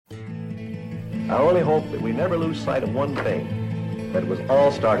I only hope that we never lose sight of one thing, that it was all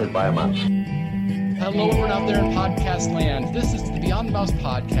started by a mouse. Hello, everyone out there in podcast land. This is the Beyond the Mouse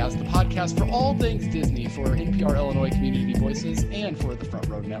podcast, the podcast for all things Disney for NPR Illinois Community Voices and for the Front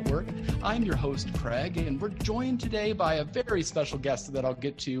Row Network. I'm your host, Craig, and we're joined today by a very special guest that I'll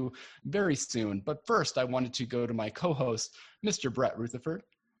get to very soon. But first, I wanted to go to my co-host, Mr. Brett Rutherford.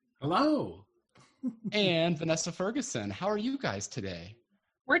 Hello. And Vanessa Ferguson. How are you guys today?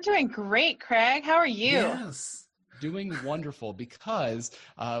 We're doing great, Craig. How are you? Yes. Doing wonderful because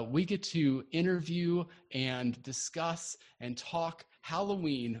we get to interview and discuss and talk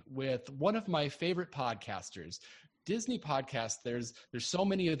Halloween with one of my favorite podcasters. Disney podcasts, there's so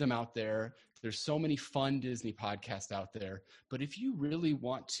many of them out there. There's so many fun Disney podcasts out there. But if you really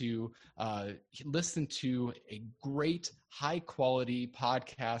want to listen to a great, high-quality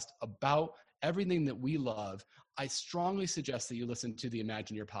podcast about everything that we love, I strongly suggest that you listen to the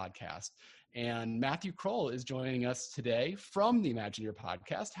Imagineer podcast. And Matthew Kroll is joining us today from the Imagineer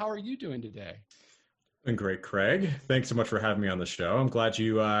podcast. How are you doing today? Doing great, Craig. Thanks so much for having me on the show. I'm glad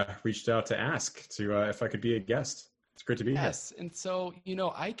you reached out to ask if I could be a guest. It's great to be here. Yes. And so,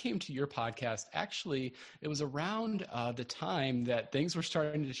 I came to your podcast. Actually, it was around the time that things were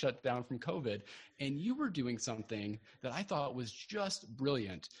starting to shut down from COVID. And you were doing something that I thought was just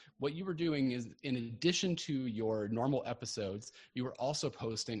brilliant. What you were doing is, in addition to your normal episodes, you were also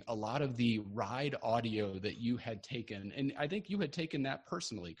posting a lot of the ride audio that you had taken. And I think you had taken that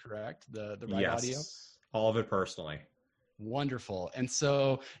personally, correct? The ride audio? Yes, all of it personally. Wonderful. And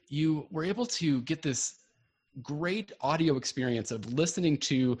so you were able to get this great audio experience of listening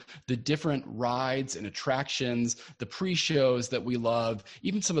to the different rides and attractions, the pre-shows that we love,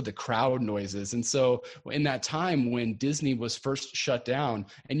 even some of the crowd noises. And so in that time when Disney was first shut down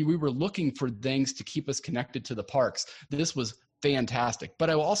and we were looking for things to keep us connected to the parks, this was fantastic. But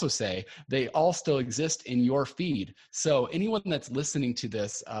I will also say they all still exist in your feed. So anyone that's listening to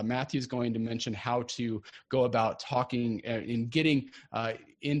this, Matthew's going to mention how to go about talking and getting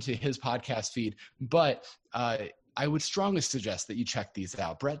into his podcast feed. But I would strongly suggest that you check these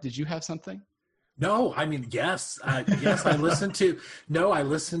out. Brett, did you have something? No, I mean, yes. Yes, I listened to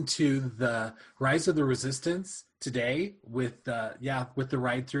the Rise of the Resistance today with the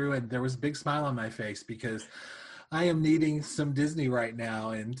ride through, and there was a big smile on my face because I am needing some Disney right now,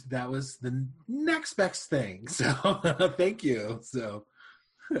 and that was the next best thing. So thank you. So,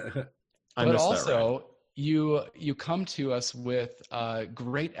 but also you come to us with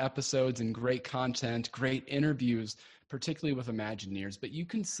great episodes and great content, great interviews, particularly with Imagineers. But you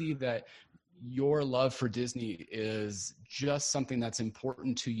can see that your love for Disney is just something that's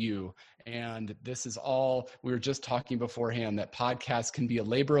important to you. And this is all, we were just talking beforehand, that podcasts can be a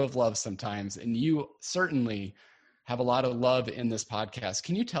labor of love sometimes. And you certainly have a lot of love in this podcast.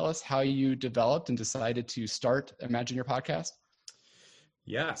 Can you tell us how you developed and decided to start Imagineer podcast?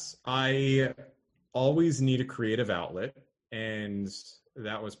 Yes, I always need a creative outlet, and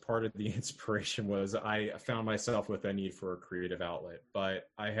that was part of the inspiration. Was I found myself with a need for a creative outlet, but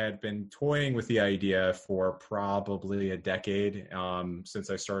I had been toying with the idea for probably a decade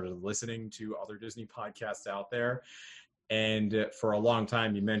since I started listening to other Disney podcasts out there. And for a long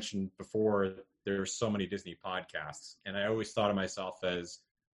time, you mentioned before, there's so many Disney podcasts, and I always thought of myself as,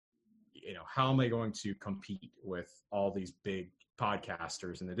 how am I going to compete with all these big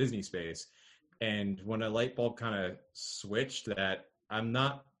podcasters in the Disney space? And when a light bulb kind of switched that I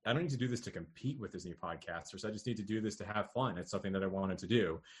don't need to do this to compete with Disney podcasters. I just need to do this to have fun. It's something that I wanted to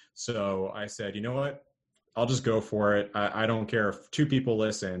do. So I said, you know what? I'll just go for it. I don't care if 2 people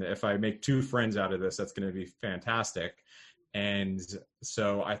listen. If I make 2 friends out of this, that's going to be fantastic. And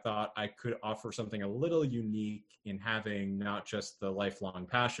so I thought I could offer something a little unique in having not just the lifelong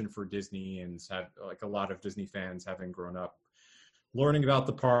passion for Disney and have, like a lot of Disney fans, having grown up learning about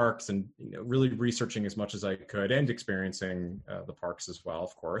the parks and really researching as much as I could and experiencing the parks as well,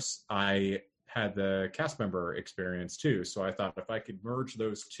 of course. I had the cast member experience too. So I thought if I could merge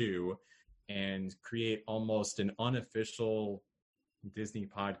those two and create almost an unofficial Disney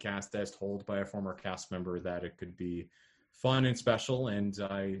podcast as told by a former cast member, that it could be fun and special, and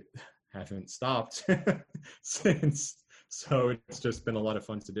I haven't stopped since. So it's just been a lot of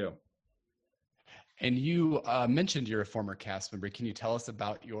fun to do. And you mentioned you're a former cast member. Can you tell us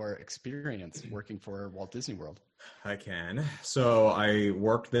about your experience working for Walt Disney World? I can. So I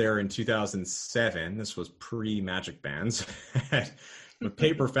worked there in 2007. This was pre-Magic Bands with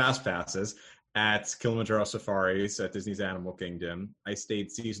paper fast passes at Kilimanjaro Safaris at Disney's Animal Kingdom. I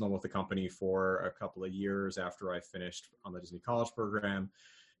stayed seasonal with the company for a couple of years after I finished on the Disney College program.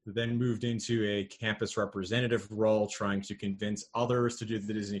 then moved into a campus representative role, trying to convince others to do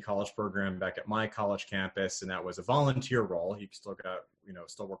the Disney College program back at my college campus. And that was a volunteer role. He still got,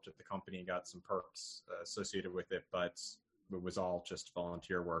 still worked at the company, got some perks associated with it, but it was all just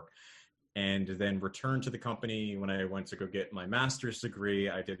volunteer work. And then returned to the company when I went to go get my master's degree.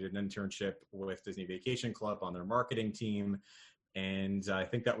 I did an internship with Disney Vacation Club on their marketing team. And I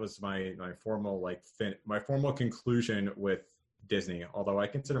think that was my formal conclusion with Disney, although I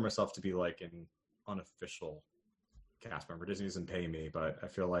consider myself to be like an unofficial cast member. Disney doesn't pay me, but I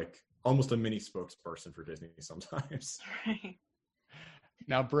feel like almost a mini spokesperson for Disney sometimes. Right.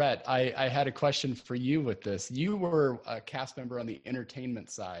 Now, Brett, I had a question for you with this. You were a cast member on the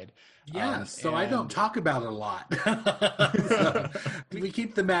entertainment side. Yes, so I don't talk about it a lot. So we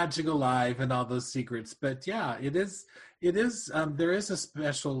keep the magic alive and all those secrets. But yeah, it is. There is a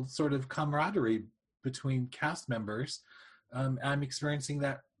special sort of camaraderie between cast members. I'm experiencing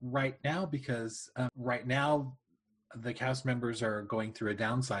that right now because right now the cast members are going through a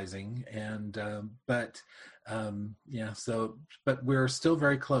downsizing, and but we're still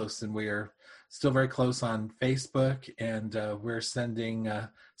very close, and we're still very close on Facebook, and we're sending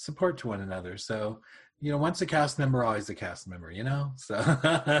support to one another. So, once a cast member, always a cast member,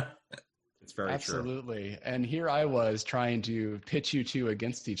 so. It's very Absolutely. And here I was trying to pitch you two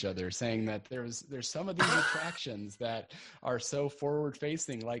against each other, saying that there's some of these attractions that are so forward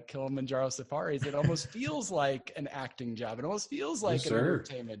facing, like Kilimanjaro Safaris. It almost feels like an acting job. It almost feels like an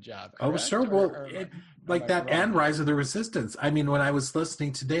entertainment job. Correct? Oh, sure. Well, like that and Rise of the Resistance. I mean, when I was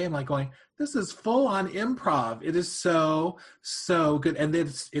listening today, I'm like going, this is full on improv. It is so good. And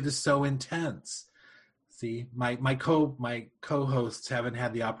it is so intense. See, my co-hosts haven't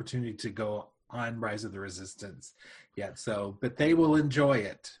had the opportunity to go on Rise of the Resistance yet, but they will enjoy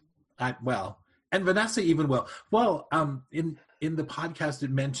it. And Vanessa even will. Well, in the podcast,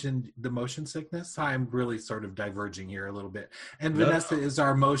 it mentioned the motion sickness. I'm really sort of diverging here a little bit. And Vanessa is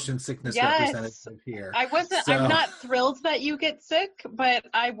our motion sickness representative here. I'm not thrilled that you get sick, but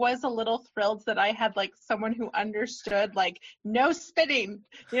I was a little thrilled that I had like someone who understood, like, no spitting.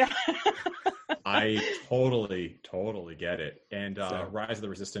 I totally get it. And Rise of the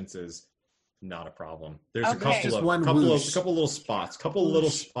Resistance is not a problem. There's a couple little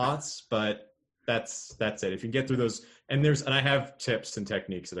spots, but that's it. If you can get through those, and I have tips and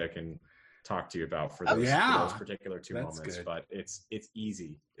techniques that I can talk to you about for those particular two moments. Good. But it's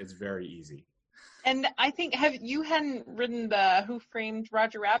easy. It's very easy. And I think you hadn't ridden the Who Framed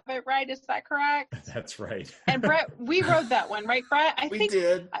Roger Rabbit ride? Is that correct? That's right. And Brett, we rode that one, right, Brett? We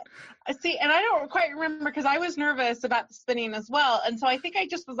did. I see, and I don't quite remember because I was nervous about the spinning as well, and so I think I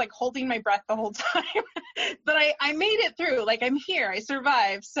just was like holding my breath the whole time. But I made it through. Like, I'm here. I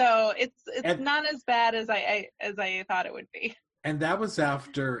survived. So it's not as bad as I thought it would be. And that was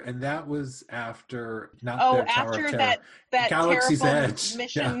after that Galaxy's Edge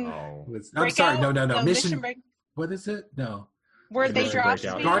mission. Yeah. I'm sorry, no. Mission what is it? No. Where they dropped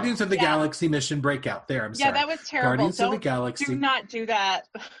Guardians of the Galaxy Mission Breakout. There, I'm sorry. Yeah, that was terrible. Guardians of the Galaxy. Do not do that.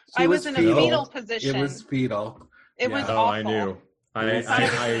 I was in a fetal position. It was fetal. It was awful. I knew. I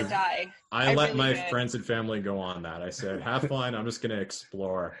let my did. friends and family go on that. I said, have fun. I'm just going to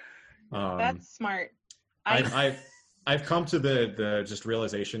explore. That's smart. I've come to the just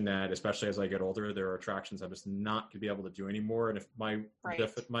realization that, especially as I get older, there are attractions I'm just not going to be able to do anymore. And if my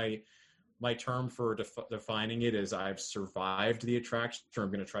term for defining it is I've survived the attraction, or I'm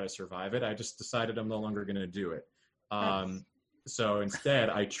going to try to survive it, I just decided I'm no longer going to do it. So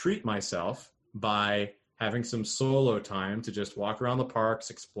instead, I treat myself by having some solo time to just walk around the parks,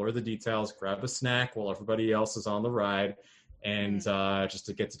 explore the details, grab a snack while everybody else is on the ride, and just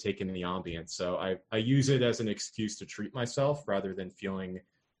to get to take in the ambience. So I use it as an excuse to treat myself rather than feeling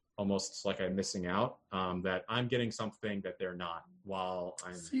almost like I'm missing out, that I'm getting something that they're not while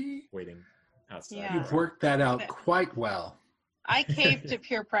I'm waiting outside. Yeah. You've worked that out quite well. I caved to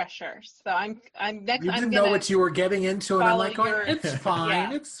peer pressure, so I'm next. You didn't know what you were getting into, and I'm like, it's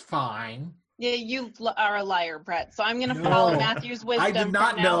fine, it's fine. Yeah, you are a liar, Brett. So I'm going to follow Matthew's wisdom. I did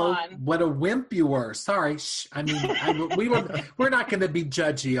not from know now on. what a wimp you were. Sorry. I mean, we're not going to be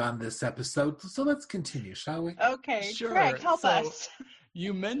judgy on this episode. So let's continue, shall we? Okay, sure. Greg, help us.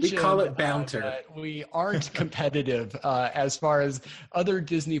 You mentioned we call it banter. That we aren't competitive as far as other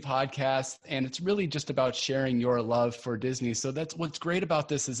Disney podcasts, and it's really just about sharing your love for Disney. So that's what's great about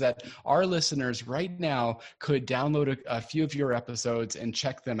this, is that our listeners right now could download a few of your episodes and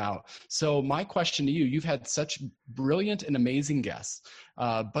check them out. So my question to you, you've had such brilliant and amazing guests,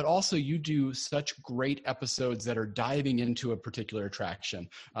 but also you do such great episodes that are diving into a particular attraction.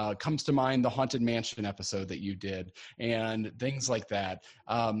 Comes to mind the Haunted Mansion episode that you did and things like that.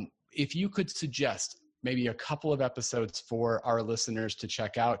 If you could suggest maybe a couple of episodes for our listeners to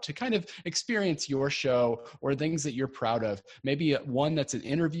check out to kind of experience your show or things that you're proud of, maybe one that's an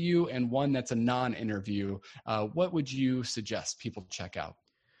interview and one that's a non-interview, what would you suggest people check out?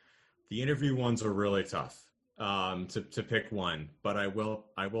 The interview ones are really tough to pick one, but I will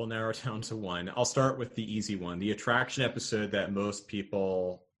narrow it down to one. I'll start with the easy one. The attraction episode that most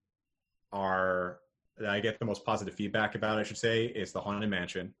people that I get the most positive feedback about, I should say, is the Haunted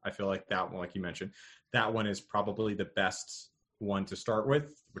Mansion. I feel like that one, like you mentioned, that one is probably the best one to start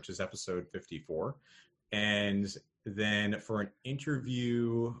with, which is episode 54. And then for an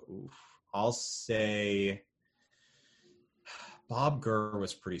interview, I'll say Bob Gurr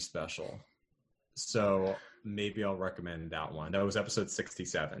was pretty special. So maybe I'll recommend that one. That was episode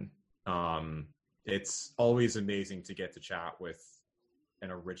 67. It's always amazing to get to chat with an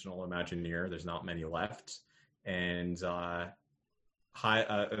original Imagineer. There's not many left. And a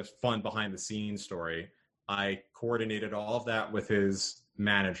fun behind the scenes story. I coordinated all of that with his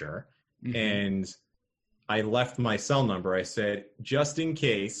manager. Mm-hmm. And I left my cell number. I said, just in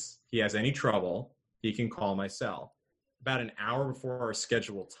case he has any trouble, he can call my cell. About an hour before our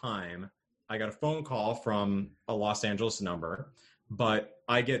scheduled time, I got a phone call from a Los Angeles number, but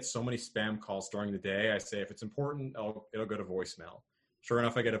I get so many spam calls during the day. I say, if it's important, it'll go to voicemail. Sure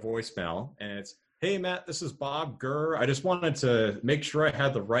enough, I get a voicemail, and it's, hey, Matt, this is Bob Gurr. I just wanted to make sure I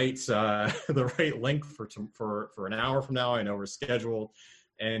had the right link for an hour from now. I know we're scheduled.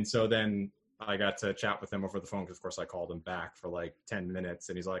 And so then I got to chat with him over the phone because, of course, I called him back for like 10 minutes.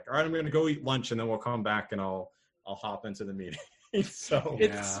 And he's like, all right, I'm going to go eat lunch, and then we'll come back, and I'll hop into the meeting. So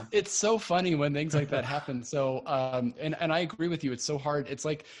it's so funny when things like that happen. So and I agree with you. It's so hard. It's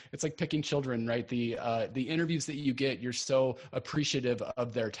like picking children, right? The interviews that you get, you're so appreciative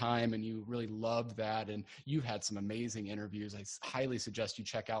of their time, and you really love that. And you've had some amazing interviews. I highly suggest you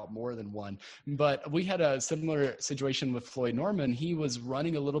check out more than one. But we had a similar situation with Floyd Norman. He was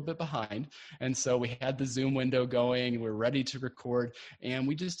running a little bit behind, and so we had the Zoom window going. We're ready to record, and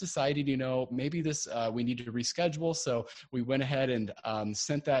we just decided, maybe this we need to reschedule. So we went ahead and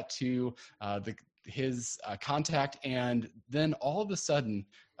sent that to his contact. And then all of a sudden,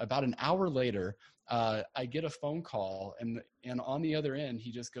 about an hour later, I get a phone call, and on the other end,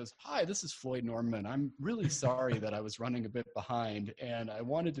 he just goes, "Hi, this is Floyd Norman. I'm really sorry that I was running a bit behind, and I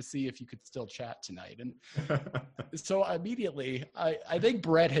wanted to see if you could still chat tonight." And so immediately, I think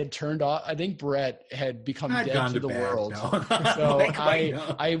Brett had turned off. I think Brett had become dead to the world. No. So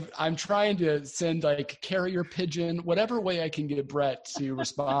I'm trying to send carrier pigeon, whatever way I can get Brett to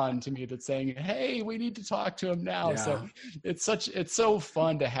respond to me that's saying, "Hey, we need to talk to him now." Yeah. So it's so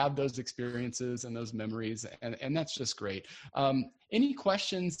fun to have those experiences and those memories, and that's just great. Any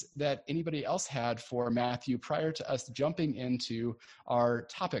questions that anybody else had for Matthew prior to us jumping into our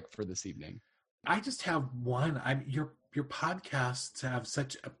topic for this evening? I just have one. Your podcasts have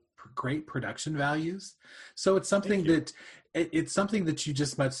such great production values, so it's something that you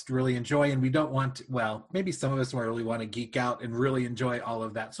just must really enjoy. And we don't want maybe some of us really want to geek out and really enjoy all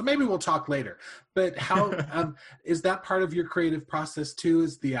of that. So maybe we'll talk later. But how is that part of your creative process too?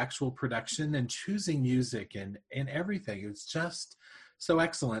 Is the actual production and choosing music and everything? It's just so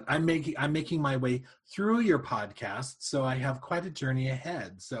excellent. I'm making my way through your podcast, so I have quite a journey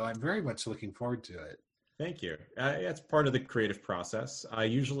ahead. So I'm very much looking forward to it. Thank you. It's part of the creative process. I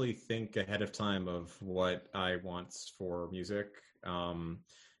usually think ahead of time of what I want for music.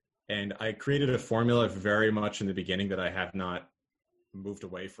 And I created a formula very much in the beginning that I have not moved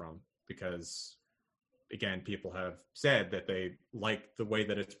away from because, again, people have said that they like the way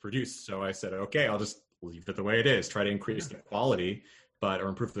that it's produced. So I said, okay, I'll just leave it the way it is, try to increase the quality, or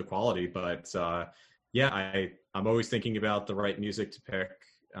improve the quality. But I'm always thinking about the right music to pick.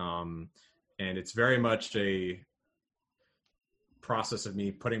 And it's very much a process of me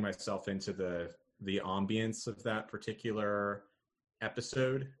putting myself into the ambience of that particular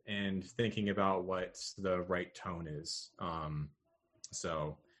episode and thinking about what the right tone is. It's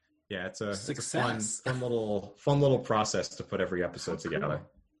a fun little process to put every episode together.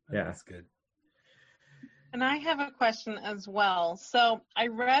 Cool. Yeah, that's good. And I have a question as well. So I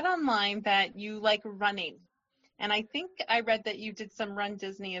read online that you like running. And I think I read that you did some Run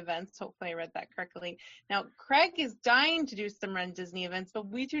Disney events. Hopefully I read that correctly. Now, Craig is dying to do some Run Disney events, but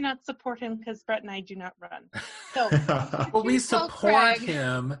we do not support him because Brett and I do not run. So, well, we support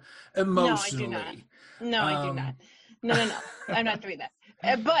him emotionally. No, I do not. No, I'm not doing that.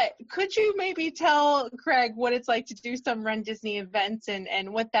 But could you maybe tell Craig what it's like to do some Run Disney events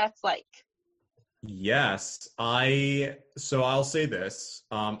and what that's like? Yes, so I'll say this.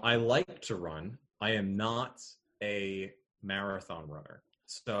 I like to run. I am not a marathon runner.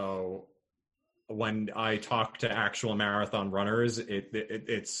 So when I talk to actual marathon runners,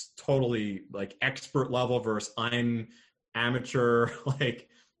 it's totally like expert level versus I'm amateur, like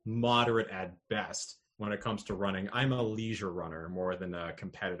moderate at best when it comes to running. I'm a leisure runner more than a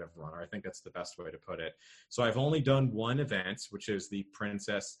competitive runner. I think that's the best way to put it. So I've only done one event, which is the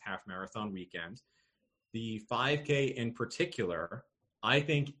Princess Half Marathon Weekend. The 5K in particular, I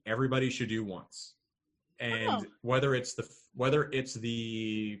think everybody should do once. And whether it's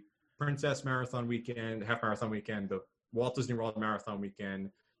the Princess Marathon Weekend, Half Marathon Weekend, the Walt Disney World Marathon Weekend,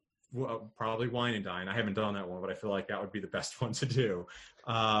 probably Wine and Dine. I haven't done that one, but I feel like that would be the best one to do.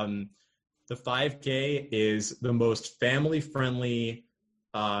 The 5K is the most family-friendly,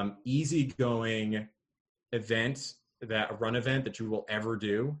 easygoing event, a run event that you will ever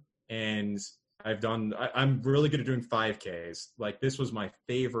do. And I'm really good at doing 5Ks. Like, this was my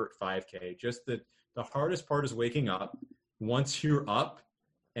favorite 5K. Just the hardest part is waking up. Once you're up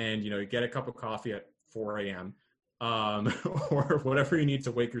and, you get a cup of coffee at 4 a.m., or whatever you need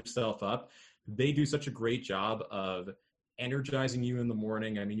to wake yourself up, they do such a great job of energizing you in the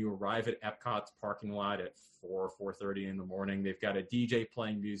morning. I mean, you arrive at Epcot's parking lot at 4:30 in the morning. They've got a DJ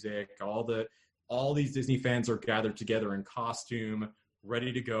playing music. All these Disney fans are gathered together in costume,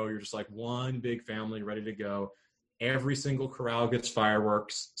 ready to go. You're just like one big family ready to go. Every single corral gets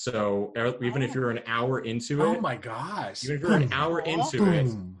fireworks. So even if you're an hour into it. Oh my gosh. Even if you're an hour into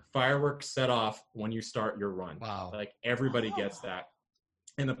it, fireworks set off when you start your run. Wow. Like, everybody gets that.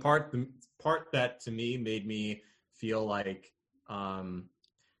 And the part that to me made me feel like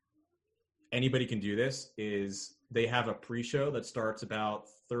anybody can do this is they have a pre-show that starts about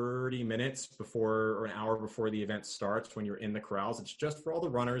 30 minutes before, or an hour before the event starts, when you're in the corrals. It's just for all the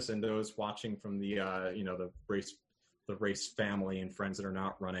runners and those watching from the the race family and friends that are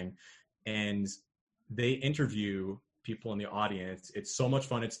not running. And they interview people in the audience. It's so much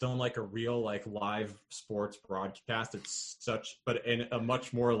fun. It's done like a real, like, live sports broadcast. But in a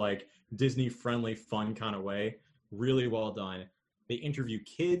much more like Disney friendly, fun kind of way. Really well done. They interview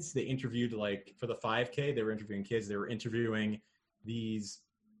kids. They interviewed, like, for the 5K, they were interviewing kids. They were interviewing these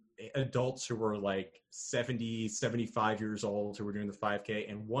adults who were like 70, 75 years old who were doing the 5K.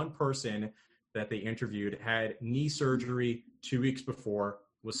 And one person that they interviewed had knee surgery 2 weeks before,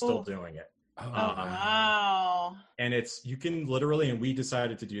 was still doing it. Wow. And you can literally, and we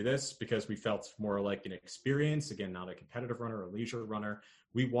decided to do this because we felt more like an experience, again, not a competitive runner or a leisure runner.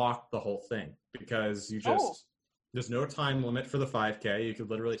 We walked the whole thing because there's no time limit for the 5K. You could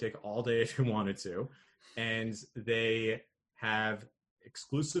literally take all day if you wanted to. And they have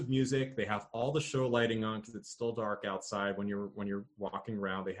exclusive music. They have all the show lighting on because it's still dark outside when you're walking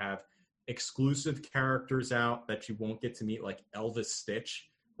around. They have exclusive characters out that you won't get to meet, like Elvis Stitch,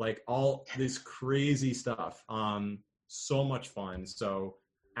 like all this crazy stuff. So much fun. So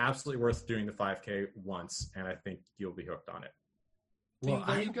absolutely worth doing the 5K once, and I think you'll be hooked on it. Well,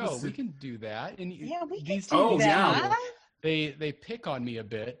 there you go. We can do that. And yeah, we these can do that. Yeah. They pick on me a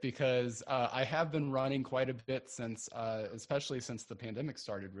bit because I have been running quite a bit since, especially since the pandemic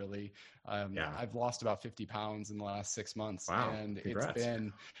started. Really, I've lost about 50 pounds in the last 6 months. Wow! And Congrats.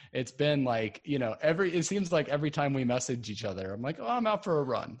 it's been like, it seems like every time we message each other, I'm like, oh, I'm out for a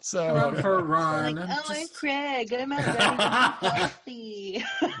run. So I'm out for a run. Like, I'm Craig. I'm out ready to be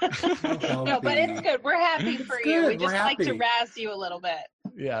healthy. No, but it's good. We're happy for you. We just like to razz you a little bit.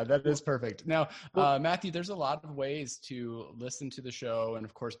 Yeah, that is perfect. Now, Matthew, there's a lot of ways to listen to the show. And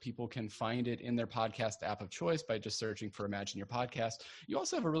of course, people can find it in their podcast app of choice by just searching for Imagine Your Podcast. You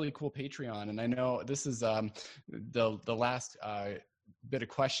also have a really cool Patreon. And I know this is the last bit of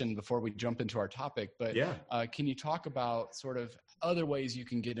question before we jump into our topic. But can you talk about sort of other ways you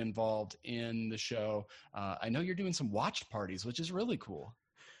can get involved in the show? I know you're doing some watch parties, which is really cool.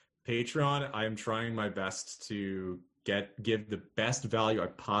 Patreon, I am trying my best to give the best value I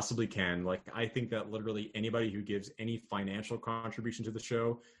possibly can. Like, I think that literally anybody who gives any financial contribution to the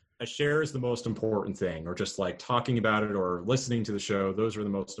show, a share is the most important thing, or just like talking about it or listening to the show. Those are the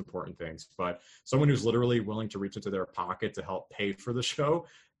most important things. But someone who's literally willing to reach into their pocket to help pay for the show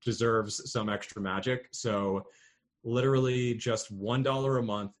deserves some extra magic. So literally just $1 a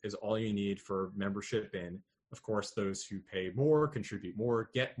month is all you need for membership in. Of course, those who pay more, contribute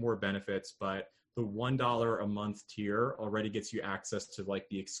more, get more benefits, but the $1 a month tier already gets you access to like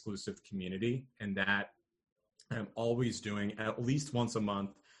the exclusive community, and that I'm always doing at least once a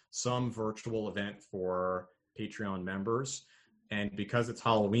month some virtual event for Patreon members. And because it's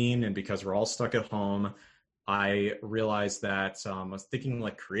Halloween and because we're all stuck at home, I realized that I was thinking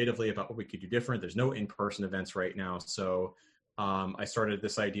like creatively about what we could do different. There's no in-person events right now. So I started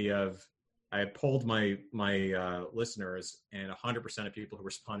this idea of, I had polled my listeners, and 100% of people who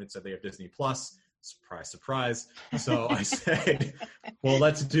responded said they have Disney Plus. Surprise, surprise. So I said, well,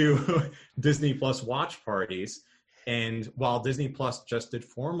 let's do Disney Plus watch parties. And while Disney Plus just did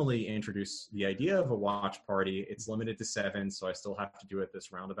formally introduce the idea of a watch party, it's limited to 7, so I still have to do it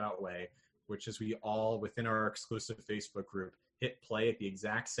this roundabout way, which is we all, within our exclusive Facebook group, hit play at the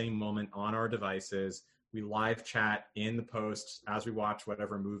exact same moment on our devices. We live chat in the post as we watch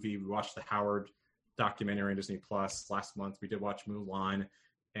whatever movie. We watched the Howard documentary on Disney Plus. Last month we did watch Mulan,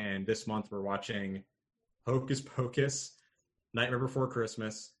 and this month we're watching Hocus Pocus, Nightmare Before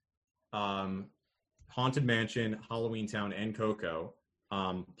Christmas, Haunted Mansion, Halloween Town, and Coco.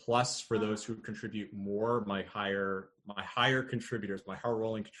 Plus, for those who contribute more, my higher contributors, my higher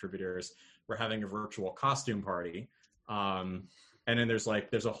rolling contributors, we're having a virtual costume party. And then there's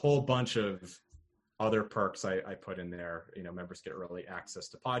a whole bunch of other perks I put in there. You know, members get early access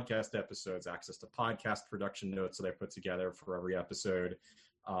to podcast episodes, access to podcast production notes that I put together for every episode,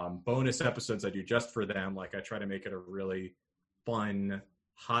 bonus episodes I do just for them. Like, I try to make it a really fun,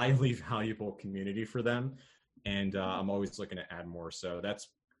 highly valuable community for them. And I'm always looking to add more. So that's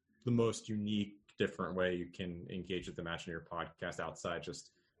the most unique, different way you can engage with the Imagineer podcast outside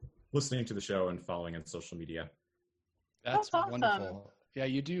just listening to the show and following on social media. That's awesome. Wonderful. Yeah,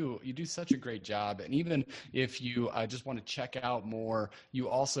 you do such a great job. And even if you just want to check out more, you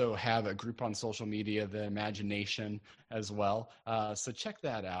also have a group on social media, the Imagination, as well. So check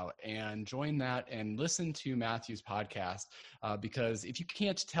that out and join that and listen to Matthew's podcast, because if you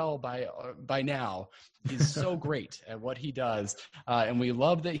can't tell by now, he's so great at what he does. And we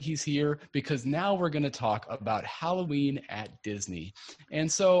love that he's here, because now we're going to talk about Halloween at Disney.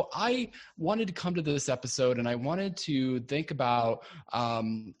 And so I wanted to come to this episode, and I wanted to think about,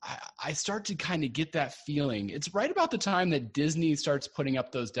 I start to kind of get that feeling. It's right about the time that Disney starts putting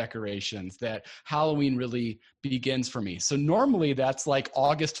up those decorations that Halloween really begins for me. So normally that's like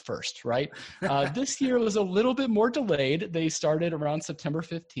August 1st, right? This year was a little bit more delayed. They started around September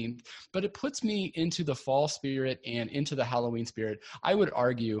 15th, but it puts me into the fall spirit and into the Halloween spirit. I would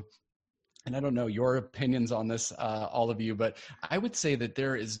argue, and I don't know your opinions on this, all of you, but I would say that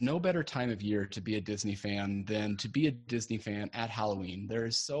there is no better time of year to be a Disney fan than to be a Disney fan at Halloween. There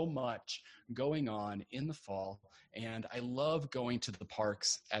is so much going on in the fall, and I love going to the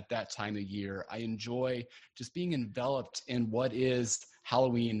parks at that time of year. I enjoy just being enveloped in what is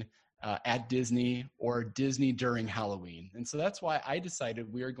Halloween at Disney, or Disney during Halloween. And so that's why I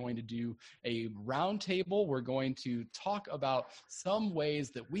decided we are going to do a roundtable. We're going to talk about some ways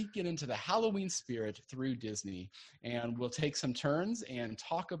that we get into the Halloween spirit through Disney. And we'll take some turns and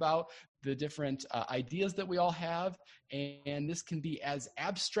talk about the different ideas that we all have. And this can be as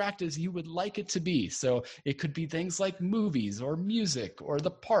abstract as you would like it to be. So it could be things like movies or music or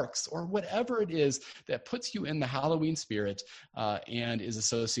the parks or whatever it is that puts you in the Halloween spirit and is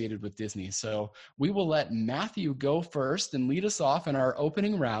associated with Disney. So we will let Matthew go first and lead us off in our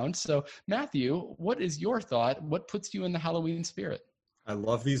opening round. So Matthew, what is your thought? What puts you in the Halloween spirit? I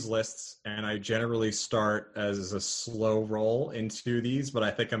love these lists, and I generally start as a slow roll into these, but I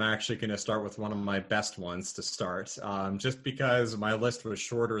think I'm actually going to start with one of my best ones to start, just because my list was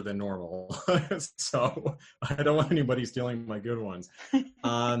shorter than normal. So I don't want anybody stealing my good ones.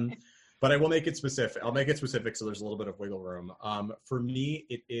 But I will make it specific. I'll make it specific so there's a little bit of wiggle room. For me,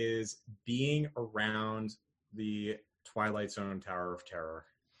 it is being around the Twilight Zone Tower of Terror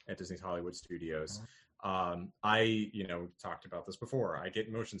at Disney's Hollywood Studios. I talked about this before. I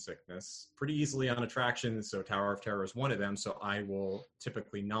get motion sickness pretty easily on attractions, so Tower of Terror is one of them. So I will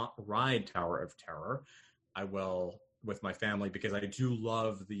typically not ride Tower of Terror. I will with my family, because I do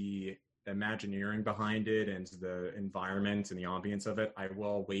love the Imagineering behind it and the environment and the ambience of it. I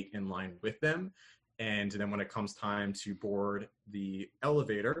will wait in line with them. And then when it comes time to board the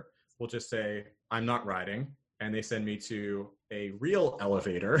elevator, we'll just say, I'm not riding. And they send me to a real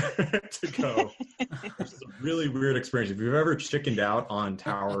elevator to go. Which is a really weird experience. If you've ever chickened out on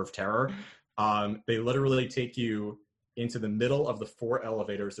Tower of Terror, they literally take you into the middle of the 4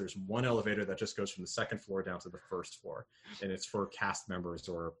 elevators. There's one elevator that just goes from the 2nd floor down to the 1st floor. And it's for cast members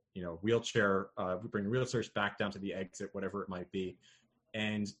or, we bring wheelchairs back down to the exit, whatever it might be.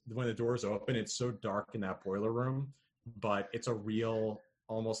 And when the doors open, it's so dark in that boiler room, but it's a real,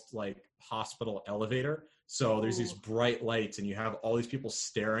 almost like hospital elevator. So there's these bright lights, and you have all these people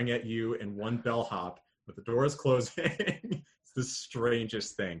staring at you in one bellhop with the doors closing. It's the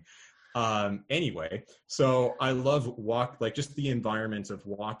strangest thing. Anyway, so I love just the environment of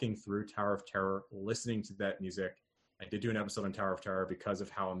walking through Tower of Terror, listening to that music. I did do an episode on Tower of Terror because of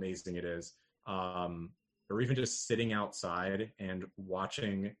how amazing it is. Or even just sitting outside and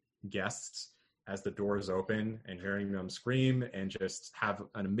watching guests as the doors open and hearing them scream and just have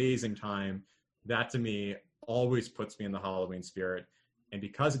an amazing time. That to me always puts me in the Halloween spirit. And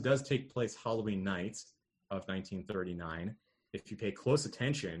because it does take place Halloween night of 1939, if you pay close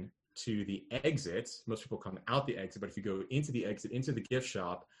attention to the exit, most people come out the exit, but if you go into the exit, into the gift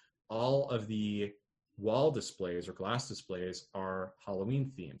shop, all of the wall displays or glass displays are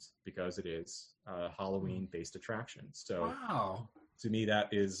Halloween themed because it is a Halloween based attraction. So Wow. to me, that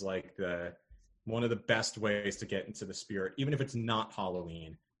is like one of the best ways to get into the spirit, even if it's not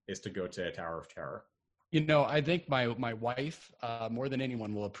Halloween, is to go to a Tower of Terror. You know, I think my wife, more than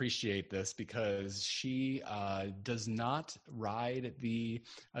anyone, will appreciate this because she does not ride the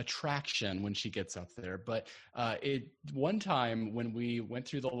attraction when she gets up there. But one time when we went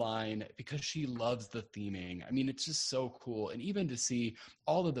through the line, because she loves the theming, I mean, it's just so cool. And even to see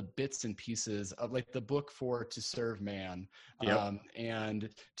all of the bits and pieces of like the book for To Serve Man, and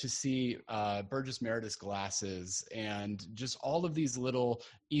to see Burgess Meredith's glasses and just all of these little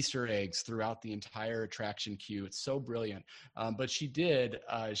Easter eggs throughout the entire attraction queue. It's so brilliant. But she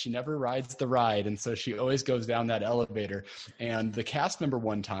never rides the ride. And so she always goes down that elevator. And the cast member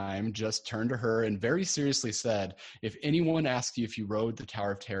one time just turned to her and very seriously said, if anyone asks you if you rode the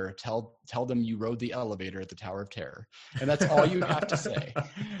Tower of Terror, tell them you rode the elevator at the Tower of Terror. And that's all you have to say.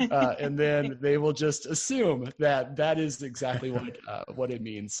 And then they will just assume that is exactly what it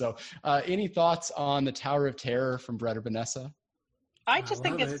means. So any thoughts on the Tower of Terror from Brett or Vanessa? I just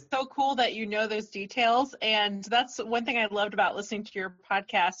think it's so cool that you know those details. And that's one thing I loved about listening to your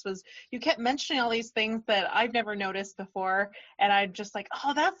podcast was you kept mentioning all these things that I've never noticed before. And I'm just like,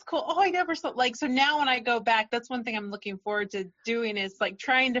 oh, that's cool. Oh, I never saw, like, so now when I go back, that's one thing I'm looking forward to doing is like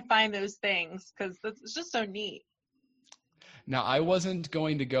trying to find those things because it's just so neat. Now, I wasn't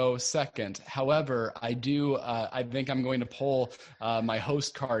going to go second. However, I think I'm going to pull my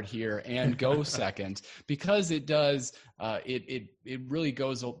host card here and go second because it does, it really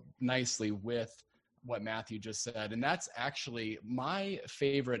goes nicely with what Matthew just said. And that's actually my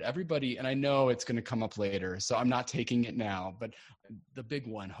favorite. Everybody, and I know it's going to come up later, so I'm not taking it now, but the big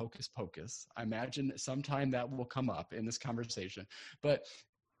one, Hocus Pocus. I imagine sometime that will come up in this conversation. But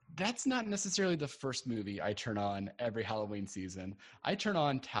that's not necessarily the first movie I turn on every Halloween season. I turn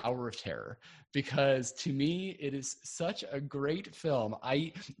on Tower of Terror because to me, it is such a great film.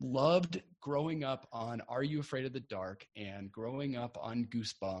 I loved growing up on Are You Afraid of the Dark and growing up on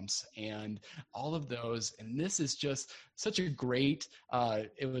Goosebumps and all of those. And this is just such a great,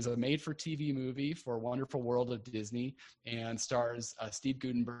 it was a made-for-TV movie for Wonderful World of Disney and stars Steve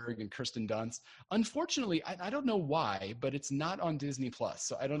Guttenberg and Kirsten Dunst. Unfortunately, I don't know why, but it's not on Disney Plus.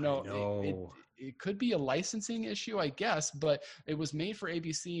 So I don't know. It could be a licensing issue, I guess, but it was made for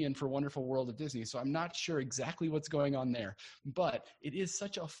ABC and for Wonderful World of Disney. So I'm not sure exactly what's going on there, but it is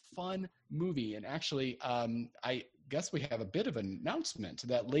such a fun movie. And actually, I guess we have a bit of an announcement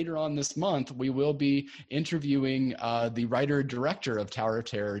that later on this month, we will be interviewing the writer-director of Tower of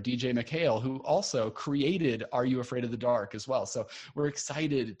Terror, DJ McHale, who also created Are You Afraid of the Dark as well. So we're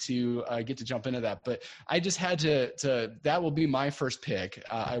excited to get to jump into that. But I just had to that will be my first pick.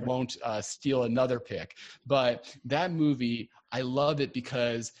 I won't steal another pick. But that movie, I love it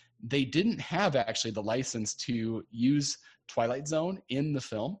because they didn't have actually the license to use Twilight Zone in the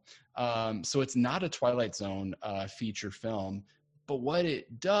film. So it's not a Twilight Zone feature film, but what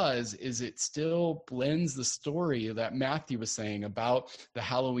it does is it still blends the story that Matthew was saying about the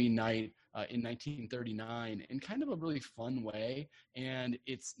Halloween night in 1939 in kind of a really fun way. And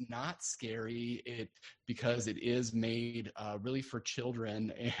it's not scary because it is made really for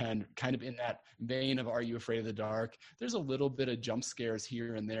children and kind of in that vein of Are You Afraid of the Dark? There's a little bit of jump scares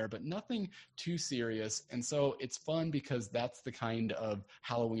here and there, but nothing too serious. And so it's fun because that's the kind of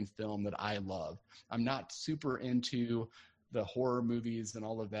Halloween film that I love. I'm not super into the horror movies and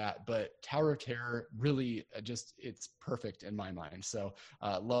all of that, but Tower of Terror really it's perfect in my mind. So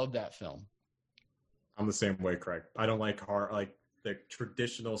love that film. I'm the same way, Craig. I don't like horror, like the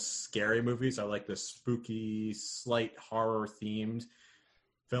traditional scary movies. I like the spooky, slight horror themed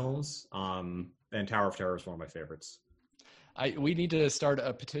films. And Tower of Terror is one of my favorites. We need to start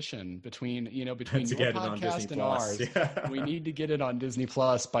a petition between to your get it on podcast Disney and Plus. ours. Yeah. We need to get it on Disney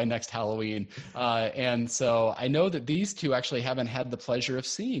Plus by next Halloween. And so I know that these two actually haven't had the pleasure of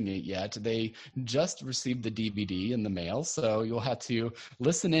seeing it yet. They just received the DVD in the mail, so you'll have to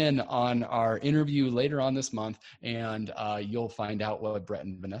listen in on our interview later on this month, and you'll find out what Brett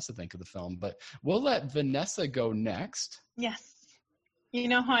and Vanessa think of the film. But we'll let Vanessa go next. Yes. You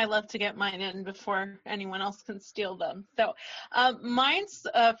know how I love to get mine in before anyone else can steal them. So mine's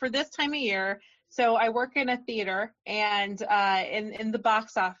for this time of year. So I work in a theater, and in the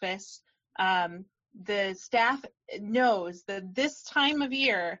box office, the staff knows that this time of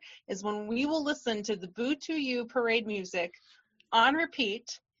year is when we will listen to the Boo to You parade music on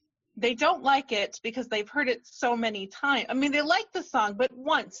repeat. They don't like it because they've heard it so many times. I mean, they like the song, but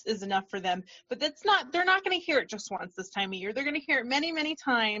once is enough for them. But they're not going to hear it just once this time of year. They're going to hear it many, many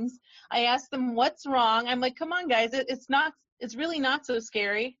times. I ask them what's wrong. I'm like, come on, guys. It's really not so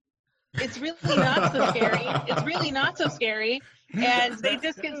scary. It's really not so scary. It's really not so scary. And they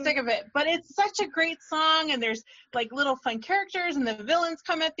just get sick of it. But it's such a great song, and there's like little fun characters, and the villains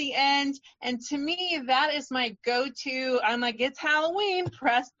come at the end. And to me, that is my go-to. I'm like, it's Halloween,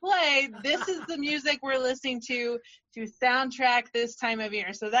 press play. This is the music we're listening to soundtrack this time of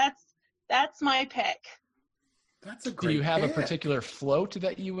year. So that's my pick. That's a great Do you have pick. a particular float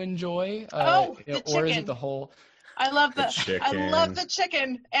that you enjoy? The or is chicken. it the whole? I love The chicken. I love the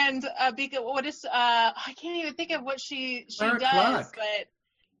chicken, and because what is I can't even think of what she Clara does, Cluck. but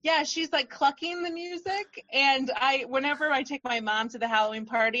yeah, she's like clucking the music, and whenever I take my mom to the Halloween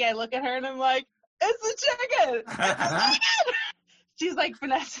party, I look at her and I'm like, it's the chicken. It's the chicken. She's like,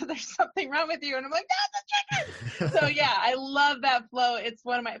 Vanessa, there's something wrong with you, and I'm like, that's the chicken. So yeah, I love that flow. It's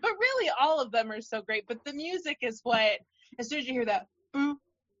one of my, but really all of them are so great. But the music is what, as soon as you hear that, boo,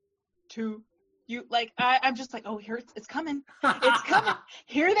 to. You like I'm just like, oh, here it's coming. It's coming.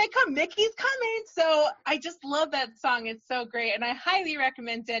 Here they come. Mickey's coming. So I just love that song. It's so great. And I highly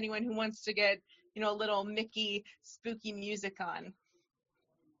recommend to anyone who wants to get, a little Mickey spooky music on.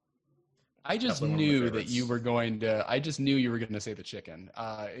 I just Definitely one of my knew that favorites. you were going to. I just knew you were going to say the chicken.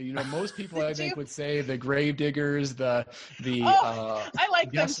 Most people I Did think you? would say the Gravediggers, the. I like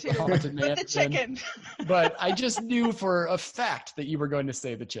them Yes, too. Haunted But the Mansion. chicken. But I just knew for a fact that you were going to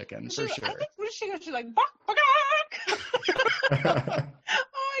say the chicken for I sure. think when she goes, she's like, bark, bark, bark. Oh my God,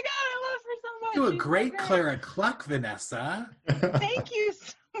 I love her so much. You a She's so great Clara Cluck, Vanessa. Thank you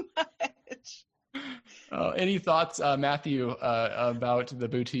so much. Any thoughts, Matthew, about the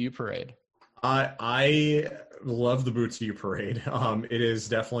Boo to You parade? I love the Boo to You parade. It is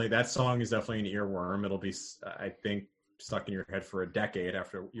definitely, that song is definitely an earworm. It'll be, I think, stuck in your head for a decade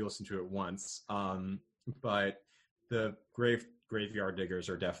after you listen to it once. But the Graveyard Diggers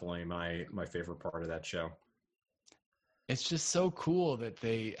are definitely my favorite part of that show. It's just so cool that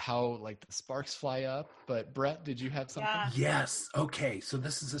how the sparks fly up. But Brett, did you have something? Yeah. Yes. Okay. So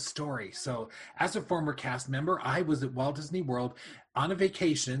this is a story. So as a former cast member, I was at Walt Disney World on a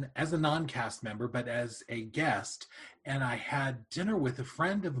vacation as a non-cast member, but as a guest. And I had dinner with a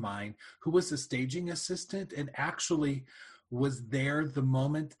friend of mine who was a staging assistant and actually was there the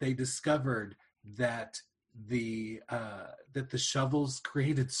moment they discovered that the shovels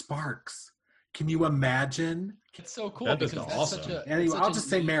created sparks. Can you imagine? It's so cool. That is because awesome. That's such a, Anyway, it's such I'll a just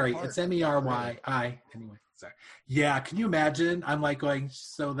say neat Mary. part It's of the Meryi. Anyway, sorry. Yeah, can you imagine? I'm like going,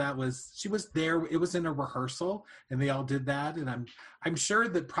 so she was there. It was in a rehearsal, and they all did that. And I'm sure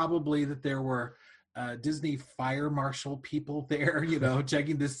that probably that there were Disney fire marshal people there,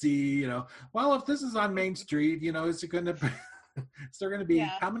 checking to see, well, if this is on Main Street, is it going to? Is there going to be?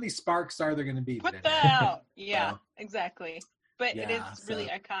 Yeah. How many sparks are there going to be? Put today? that out. Yeah, Well, exactly. But it yeah, is really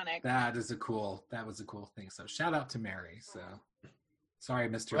so iconic. That was a cool thing. So shout out to Mary. So sorry I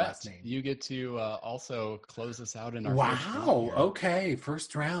missed your Brett, last name. you get to also close us out in our first round Wow. here. Okay.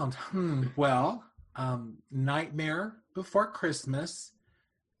 First round. Well, Nightmare Before Christmas,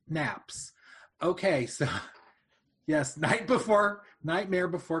 naps. Okay. So yes, Nightmare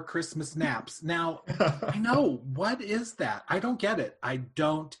Before Christmas naps. Now, I know, what is that? I don't get it.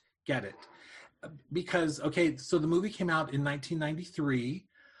 Because, okay, so the movie came out in 1993.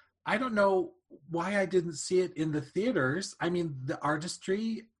 I don't know why I didn't see it in the theaters. I mean, the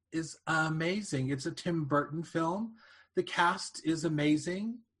artistry is amazing. It's a Tim Burton film. The cast is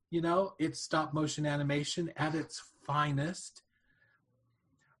amazing. It's stop motion animation at its finest.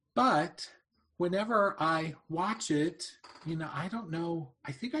 But whenever I watch it, I don't know.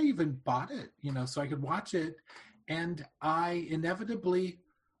 I think I even bought it, so I could watch it, and I inevitably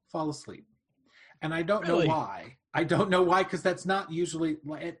fall asleep. And I don't Really? know why. I don't know why, because that's not usually,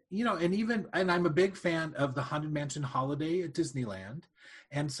 and I'm a big fan of the Haunted Mansion Holiday at Disneyland.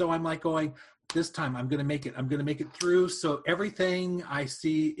 And so I'm like going, this time I'm going to make it through. So everything I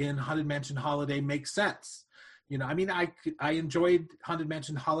see in Haunted Mansion Holiday makes sense. I enjoyed Haunted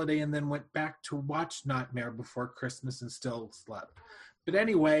Mansion Holiday and then went back to watch Nightmare Before Christmas and still slept. But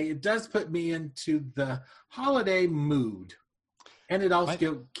anyway, it does put me into the holiday mood. And it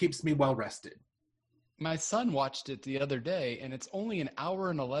also keeps me well rested. My son watched it the other day, and it's only an hour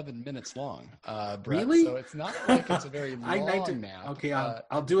and 11 minutes long. Brett, really? So it's not like it's a very long nap. Okay,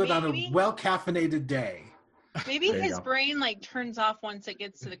 I'll do it on a well-caffeinated day. Maybe his brain turns off once it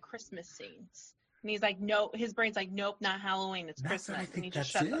gets to the Christmas scenes. And he's like, no, his brain's like, nope, not Halloween, it's Christmas. I think and he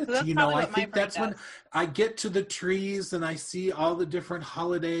that's just shuts it. up. So that's I think that's does. when I get to the trees and I see all the different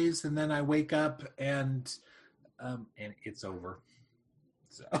holidays, and then I wake up and it's over.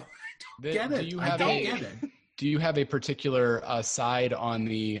 So I don't get it. Do you have a particular side on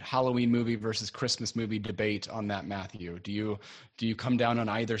the Halloween movie versus Christmas movie debate on that, Matthew? Do you come down on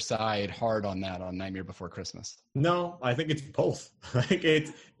either side hard on that on Nightmare Before Christmas? No, I think it's both.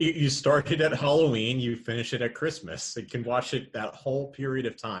 You start it at Halloween, you finish it at Christmas. You can watch it that whole period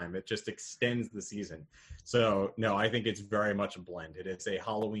of time. It just extends the season. So no, I think it's very much a blend. It is a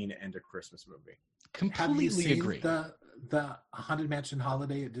Halloween and a Christmas movie. Completely agree. The Haunted Mansion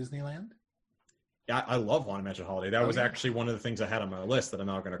Holiday at Disneyland? Yeah, I love Haunted Mansion Holiday. That was actually one of the things I had on my list that I'm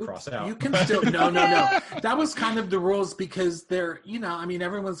not going to cross out. You can still no. That was kind of the rules because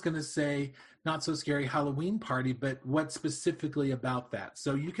everyone's going to say not so scary Halloween party, but what specifically about that?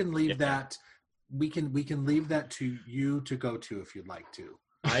 So you can leave that. We can leave that to you to go to if you'd like to.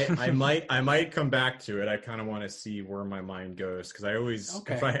 I might come back to it. I kind of want to see where my mind goes because I always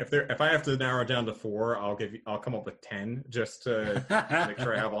if I have to narrow it down to 4, I'll come up with 10 just to make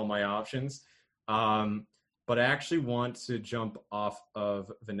sure I have all my options. But I actually want to jump off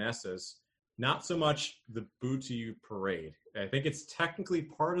of Vanessa's, not so much the Boo to You parade. I think it's technically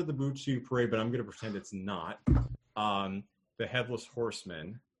part of the Boo to You parade, but I'm going to pretend it's not. The Headless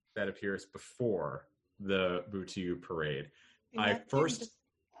Horseman that appears before the Boo to You parade.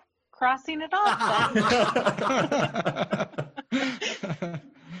 Crossing it off.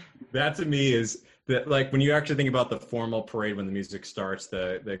 That to me is that, like, when you actually think about the formal parade when the music starts,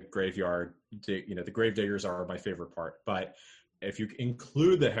 the graveyard, the gravediggers are my favorite part. But if you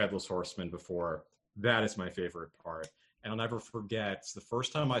include the Headless Horseman before, that is my favorite part. And I'll never forget the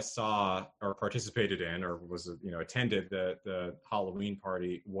first time I saw or participated in or was attended the Halloween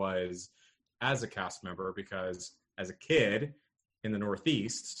party was as a cast member, because as a kid in the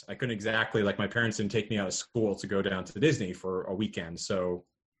Northeast, I couldn't exactly, my parents didn't take me out of school to go down to Disney for a weekend. So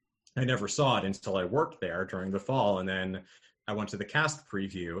I never saw it until I worked there during the fall. And then I went to the cast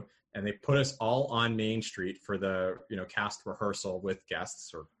preview and they put us all on Main Street for the, cast rehearsal with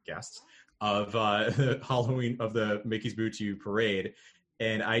guests of Halloween, of the Mickey's Boo to You parade.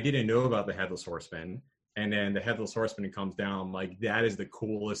 And I didn't know about the Headless Horseman. And then the Headless Horseman comes down, that is the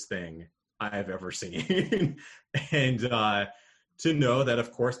coolest thing I've ever seen. And to know that,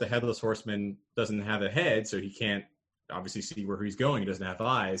 of course, the Headless Horseman doesn't have a head, so he can't obviously see where he's going. He doesn't have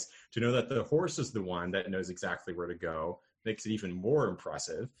eyes. To know that the horse is the one that knows exactly where to go makes it even more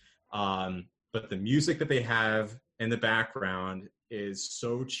impressive. But the music that they have in the background is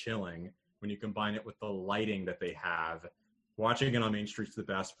so chilling when you combine it with the lighting that they have. Watching it on Main Street's the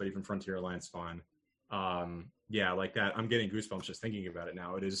best, but even Frontierland's fun. Like that. I'm getting goosebumps just thinking about it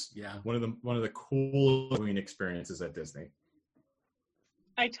now. It is one of the cool Halloween experiences at Disney.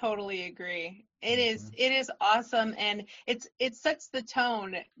 I totally agree. It is awesome, and it sets the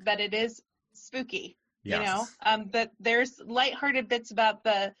tone that it is spooky. Yes. That there's lighthearted bits about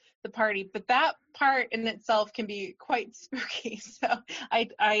the party, but that part in itself can be quite spooky. So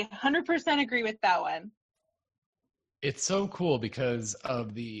I 100% agree with that one. It's so cool because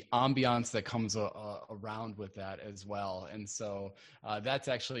of the ambiance that comes around with that as well. And so that's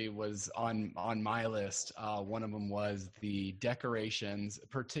actually was on my list. One of them was the decorations,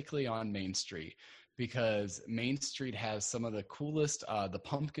 particularly on Main Street, because Main Street has some of the coolest, the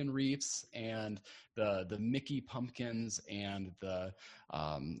pumpkin wreaths and the Mickey pumpkins and the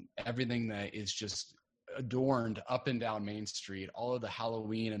everything that is just adorned up and down Main Street, all of the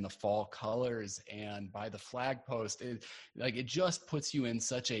Halloween and the fall colors, and by the flag post, it just puts you in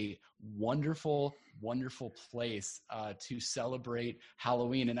such a wonderful, wonderful place to celebrate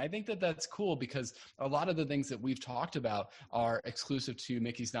Halloween. And I think that that's cool because a lot of the things that we've talked about are exclusive to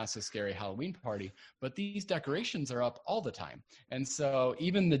Mickey's Not So Scary Halloween Party, but these decorations are up all the time. And so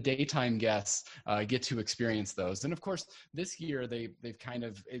even the daytime guests get to experience those. And of course, this year they've kind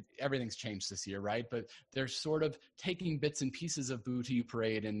of, everything's changed this year, right? But they're sort of taking bits and pieces of Boo to You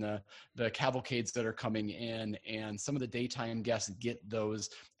Parade and the cavalcades that are coming in, and some of the daytime guests get those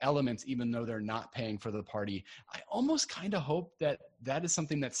elements even though they're not paying for the party. I almost kind of hope that that is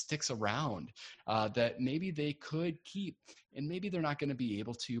something that sticks around, that maybe they could keep, and maybe they're not going to be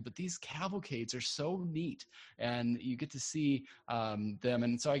able to, but these cavalcades are so neat and you get to see them.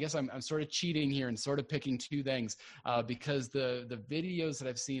 And so I guess I'm sort of cheating here and sort of picking two things because the videos that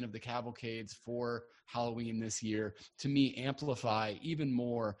I've seen of the cavalcades for Halloween this year, to me, amplify even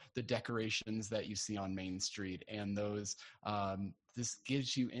more the decorations that you see on Main Street, and those this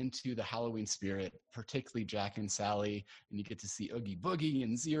gives you into the Halloween spirit, particularly Jack and Sally, and you get to see Oogie Boogie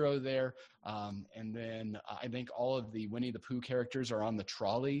and Zero there. And then I think all of the Winnie the Pooh characters are on the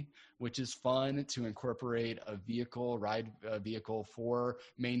trolley, which is fun to incorporate a ride vehicle for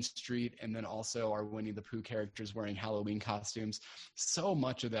Main Street. And then also our Winnie the Pooh characters wearing Halloween costumes. So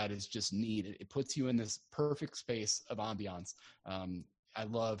much of that is just neat. It puts you in this perfect space of ambiance. I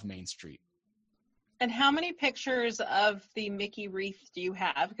love Main Street. And how many pictures of the Mickey wreath do you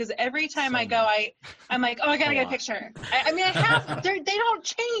have? Because every time I go, I'm like, oh, I gotta get a picture. I mean, I have, they don't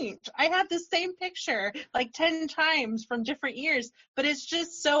change. I have the same picture like 10 times from different years, but it's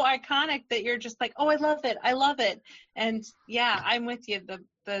just so iconic that you're just like, oh, I love it. I love it. And yeah, I'm with you.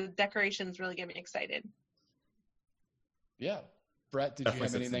 The decorations really get me excited. Yeah. Brett, did Definitely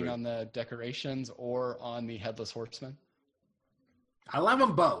you have anything on the decorations or on the Headless Horseman? I love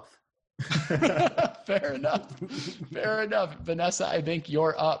them both. Fair enough. Vanessa, I think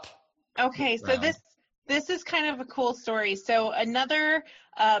you're up. Okay, so this is kind of a cool story. So another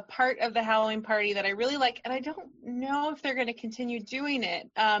part of the Halloween party that I really like, and I don't know if they're going to continue doing it,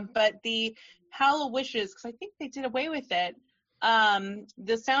 but the Hallowishes, because I think they did away with it, the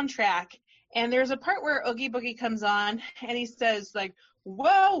soundtrack. And there's a part where Oogie Boogie comes on, and he says, like,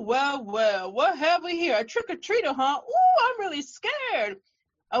 well, what have we here? A trick-or-treater, huh? Ooh, I'm really scared.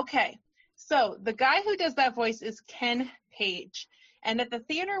 Okay. So the guy who does that voice is Ken Page. And at the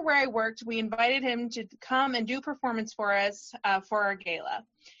theater where I worked, we invited him to come and do a performance for us for our gala.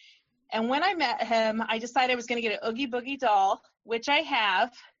 And when I met him, I decided I was going to get an Oogie Boogie doll, which I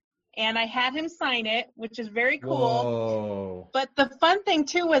have. And I had him sign it, which is very cool. Whoa. But the fun thing,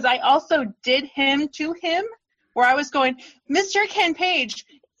 too, was I also did him to him, where I was going, Mr. Ken Page,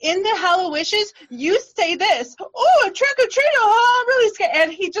 in the Hallowishes, you say this. Oh, a trick-or-treater, oh, I'm really scared.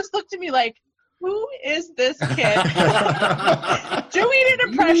 And he just looked at me like, who is this kid? Doing an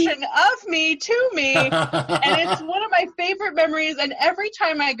impression of me to me. And it's one of my favorite memories. And every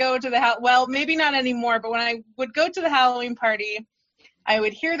time I go to well, maybe not anymore, but when I would go to the Halloween party, I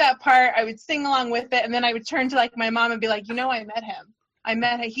would hear that part, I would sing along with it, and then I would turn to like my mom and be like, I met him.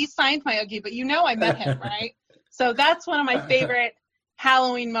 He signed my Oogie, but I met him, right? So that's one of my favorite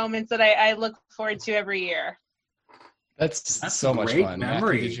Halloween moments that I look forward to every year. That's so much fun.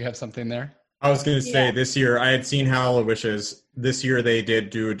 Memory. Matthew, did you have something there? I was going to say this year, I had seen Hallowishes. This year they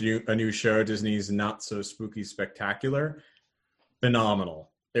did do a new show, Disney's Not So Spooky Spectacular. Phenomenal.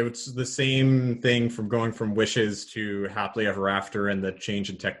 It was the same thing from going from Wishes to Happily Ever After and the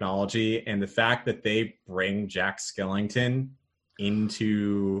change in technology. And the fact that they bring Jack Skellington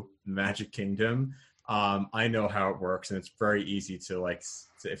into Magic Kingdom, I know how it works, and it's very easy to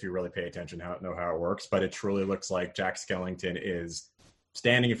if you really pay attention, know how it works. But it truly looks like Jack Skellington is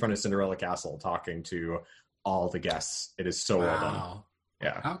standing in front of Cinderella Castle talking to all the guests. It is so well done.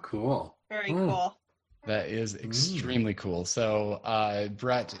 Yeah. How cool. Very cool. That is extremely cool. So,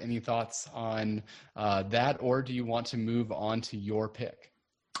 Brett, any thoughts on that, or do you want to move on to your pick?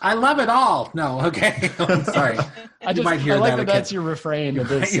 I love it all. No, okay. I'm sorry. I like that that's your refrain.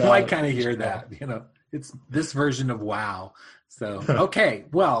 You might kind of hear that. It's this version of wow. So, okay.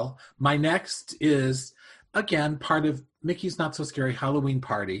 Well, my next is, again, part of Mickey's Not So Scary Halloween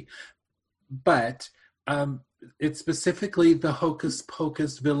Party, but it's specifically the Hocus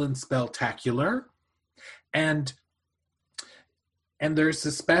Pocus Villain Spelltacular. And there's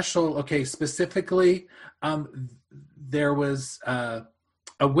a special, specifically, there was a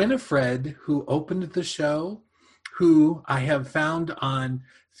Winifred who opened the show, who I have found on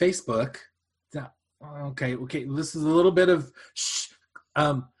Facebook. Okay, this is a little bit of,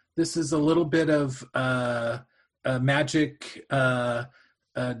 magic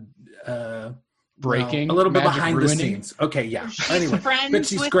breaking, a little bit magic behind ruining. the scenes. Okay, yeah. She's Anyway, friends but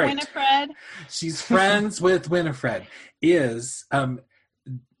she's with great. Winifred. She's friends with Winifred. Is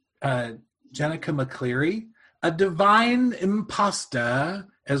Jenica McCleary, a divine imposter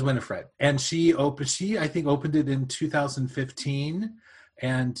as Winifred, and she I think opened it in 2015,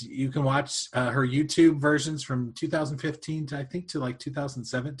 and you can watch her YouTube versions from 2015 to I think to like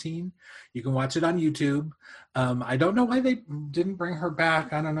 2017. You can watch it on YouTube. I don't know why they didn't bring her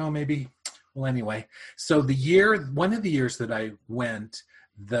back. I don't know, maybe. Well, anyway, so one of the years that I went,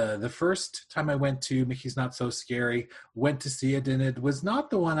 the first time I went to Mickey's Not So Scary, went to see it, and it was not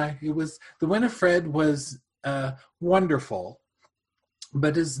the one the Winifred was wonderful,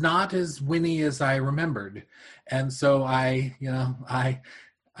 but is not as winny as I remembered. And so I'm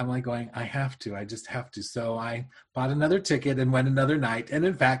like going, I just have to. So I bought another ticket and went another night, and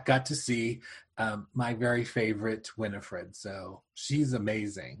in fact got to see my very favorite Winifred. So she's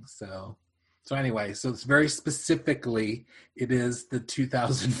amazing. So anyway, so it's very specifically, it is the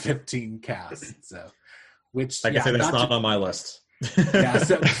 2015 cast. So, which I can say that's not on my list. Yeah,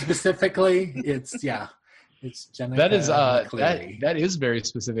 so specifically, it's Jenica That is McCleary. that is very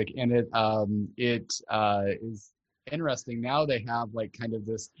specific, and it is interesting. Now they have like kind of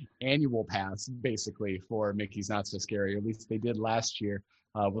this annual pass basically for Mickey's Not So Scary. At least they did last year.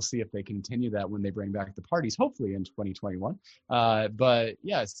 We'll see if they continue that when they bring back the parties, hopefully in 2021. But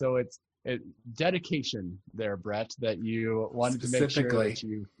yeah, so it's dedication there, Brett, that you wanted to make sure that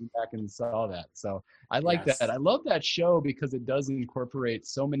you came back and saw that. So I like that. I love that show because it does incorporate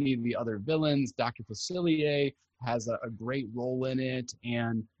so many of the other villains. Dr. Facilier has a great role in it,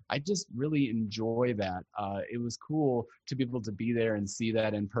 and I just really enjoy that. It was cool to be able to be there and see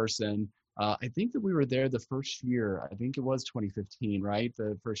that in person. I think that we were there the first year. I think it was 2015, right?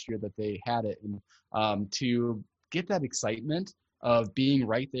 The first year that they had it. And to get that excitement of being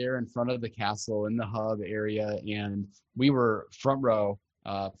right there in front of the castle in the hub area. And we were front row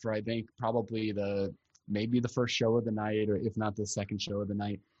for, I think, probably maybe the first show of the night, or if not the second show of the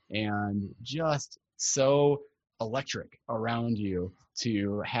night. And just so electric around you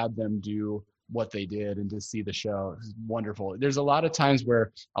to have them do what they did and to see the show. It was wonderful. There's a lot of times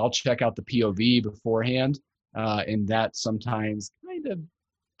where I'll check out the POV beforehand, and that sometimes kind of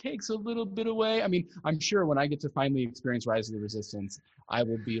takes a little bit away. I mean, I'm sure when I get to finally experience Rise of the Resistance, I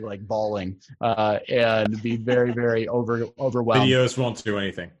will be like bawling and be very, very overwhelmed. Videos won't do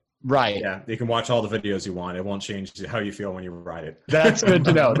anything. Right. Yeah, you can watch all the videos you want. It won't change how you feel when you ride it. That's good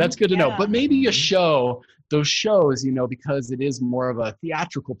to know. That's good to know. But maybe those shows, because it is more of a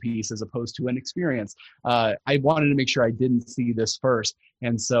theatrical piece as opposed to an experience. I wanted to make sure I didn't see this first.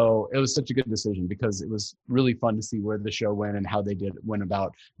 And so it was such a good decision because it was really fun to see where the show went and how they went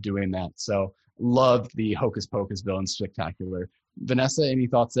about doing that. So loved the Hocus Pocus Villain Spectacular. Vanessa, any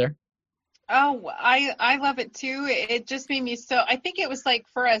thoughts there? Oh, I love it too. It just made me I think it was like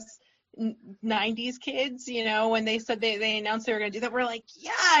for us 90s kids, when they said they announced they were going to do that, we're like,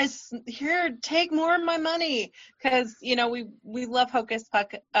 yes, here, take more of my money. Because, we love Hocus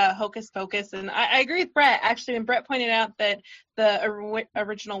Pocus. And I agree with Brett. Actually, when Brett pointed out that the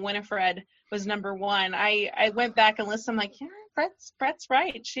original Winifred was number one, I went back and listened. I'm like, yeah, Brett's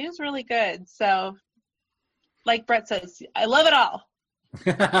right. She was really good. So, like Brett says, I love it all.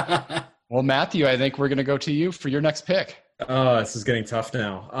 Well, Matthew, I think we're going to go to you for your next pick. Oh, this is getting tough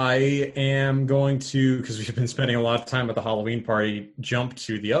now. I am going to, because we've been spending a lot of time at the Halloween party, jump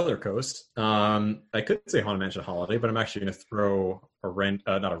to the other coast. I could say Haunted Mansion Holiday, but I'm actually going to throw I'm going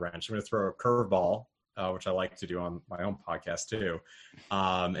to throw a curveball, which I like to do on my own podcast too,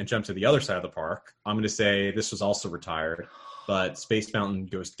 and jump to the other side of the park. I'm going to say this was also retired, but Space Mountain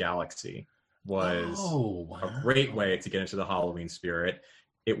Ghost Galaxy was a great way to get into the Halloween spirit.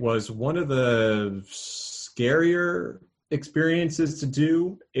 It was one of the scarier experiences to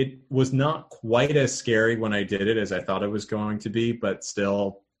do. It was not quite as scary when I did it as I thought it was going to be, but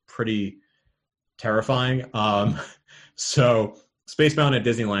still pretty terrifying. So Space Mountain at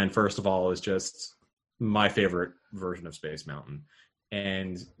Disneyland, first of all, is just my favorite version of Space Mountain.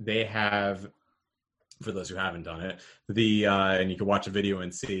 And they have, for those who haven't done it, and you can watch a video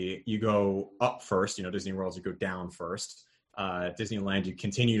and see, you go up first, Disney World, you go down first. Disneyland, you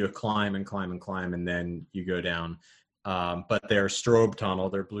continue to climb and climb and climb, and then you go down. But their strobe tunnel,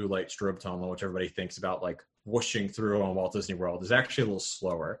 their blue light strobe tunnel, which everybody thinks about like whooshing through on Walt Disney World, is actually a little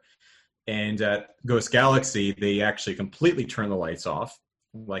slower. And at Ghost Galaxy, they actually completely turn the lights off,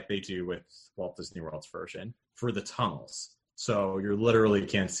 like they do with Walt Disney World's version, for the tunnels. So you literally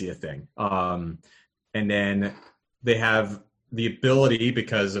can't see a thing. And then they have the ability,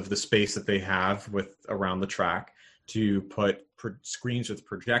 because of the space that they have around the track, to put screens with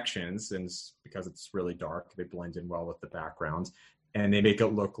projections, and because it's really dark, they blend in well with the background, and they make it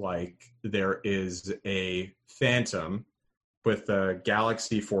look like there is a phantom with a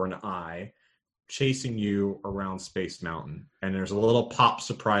galaxy for an eye chasing you around Space Mountain. And there's a little pop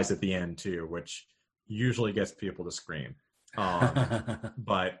surprise at the end too, which usually gets people to scream. And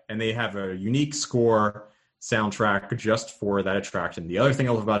they have a unique score soundtrack just for that attraction. The other thing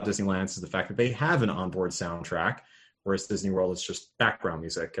I love about Disneyland is the fact that they have an onboard soundtrack, whereas Disney World is just background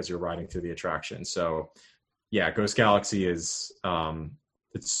music as you're riding through the attraction. So yeah, Ghost Galaxy is,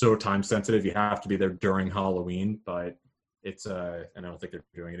 it's so time sensitive. You have to be there during Halloween, but it's and I don't think they're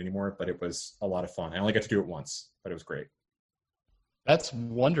doing it anymore, but it was a lot of fun. I only got to do it once, but it was great. That's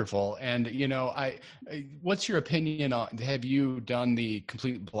wonderful. And, what's your opinion on, have you done the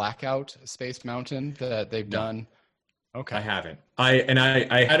complete blackout Space Mountain that they've done? Okay. I haven't.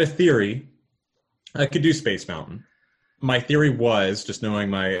 I had a theory. I could do Space Mountain. My theory was, just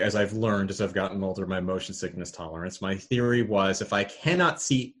knowing as I've learned as I've gotten older, my motion sickness tolerance, my theory was if I cannot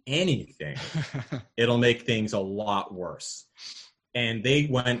see anything, it'll make things a lot worse. And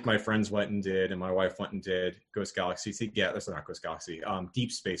my friends went and did, and my wife went and did Ghost Galaxy together. That's not Ghost Galaxy,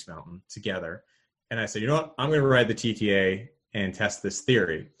 Deep Space Mountain together. And I said, you know what? I'm going to ride the TTA and test this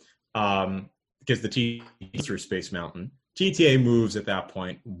theory. Because the TTA through Space Mountain, TTA moves at that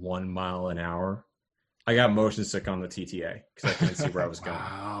point 1 mile an hour. I got motion sick on the TTA because I couldn't see where I was going.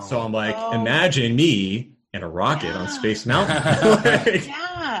 Wow. So I'm like, imagine me in a rocket on Space Mountain.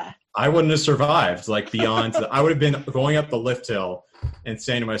 I wouldn't have survived. Beyond, I would have been going up the lift hill and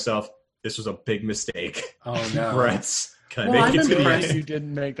saying to myself, "This was a big mistake." Oh no, Brett's Well, I'm impressed you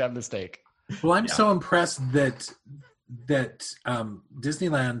didn't make that mistake. Well, I'm so impressed that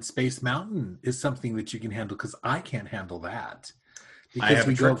Disneyland Space Mountain is something that you can handle, because I can't handle that.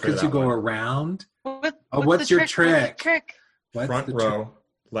 Because you go around. What's your trick? Front row,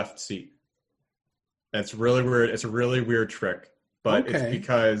 left seat. That's really weird. It's a really weird trick, but it's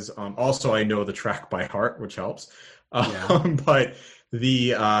because also I know the track by heart, which helps. But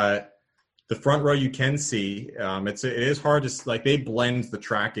the front row you can see. It is hard to they blend the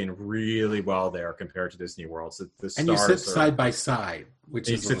track in really well there compared to Disney World. So and you sit side by side,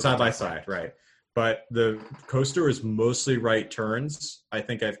 right? But the coaster is mostly right turns. I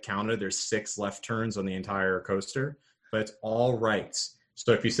think I've counted. There's 6 left turns on the entire coaster, but it's all rights.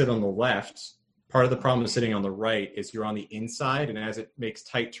 So if you sit on the left, part of the problem with sitting on the right is you're on the inside, and as it makes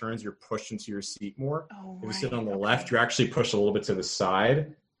tight turns, you're pushed into your seat more. If you sit on the left, you're actually pushed a little bit to the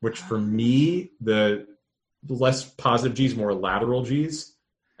side, which for me, the less positive G's, more lateral G's,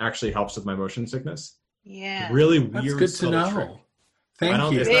 actually helps with my motion sickness. Yeah. Really weird. That's good to know. Trick.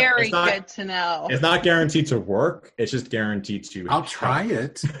 Thank you. Very good to know. It's not guaranteed to work. It's just guaranteed to. I'll try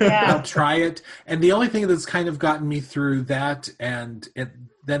it. Yeah. I'll try it. And the only thing that's kind of gotten me through that, then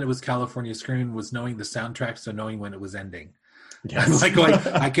it was California Screaming, was knowing the soundtrack, so knowing when it was ending. Yes. I'm like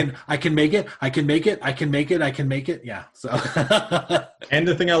I can make it. Yeah. So. And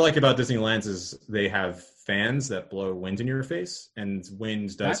the thing I like about Disneyland is they have fans that blow wind in your face, and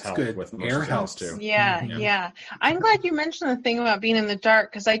wind does help with air helps too. Yeah. I'm glad you mentioned the thing about being in the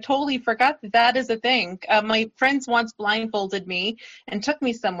dark, because I totally forgot that is a thing. My friends once blindfolded me and took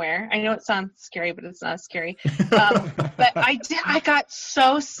me somewhere. I know it sounds scary, but it's not scary. But I got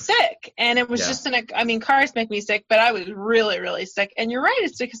so sick, and it was just cars make me sick, but I was really, really sick. And you're right,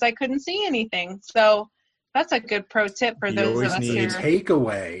 it's because I couldn't see anything. So that's a good pro tip for those of us who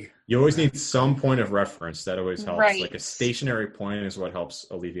takeaway. You always need some point of reference. That always helps. Right. Like a stationary point is what helps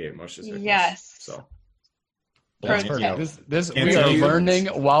alleviate motion sickness. Yes. So. We are learning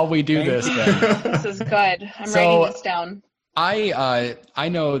while we do this. This is good. I'm writing this down. I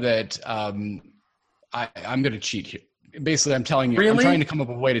know that I'm going to cheat here. Basically, I'm telling you. Really? I'm trying to come up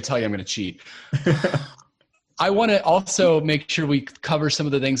with a way to tell you I'm going to cheat. I want to also make sure we cover some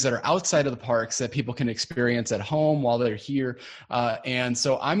of the things that are outside of the parks that people can experience at home while they're here. And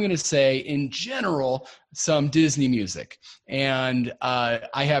so I'm going to say, in general, some Disney music. And I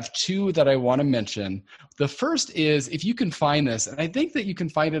have 2 that I want to mention. The first is, if you can find this, and I think that you can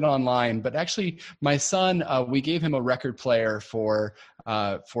find it online, but actually my son, we gave him a record player for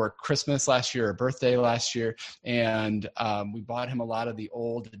Christmas last year, or birthday last year, and we bought him a lot of the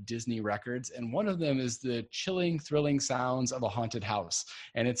old Disney records, and one of them is the chilling, thrilling sounds of a haunted house.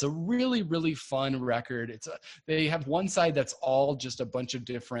 And it's a really, really fun record. They have one side that's all just a bunch of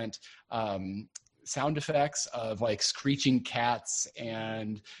different sound effects of like screeching cats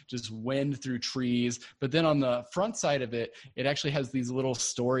and just wind through trees. But then on the front side of it, it actually has these little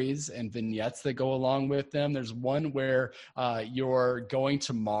stories and vignettes that go along with them. There's one where you're going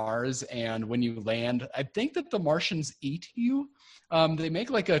to Mars, and when you land, I think that the Martians eat you. They make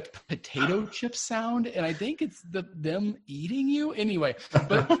like a potato chip sound, and I think it's them eating you. Anyway,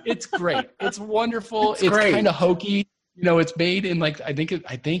 but it's great. It's wonderful. It's kind of hokey. You know, it's made in like I think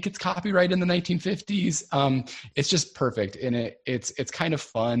it's copyright in the 1950s. It's just perfect, and it's kind of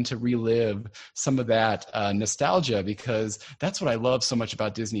fun to relive some of that nostalgia, because that's what I love so much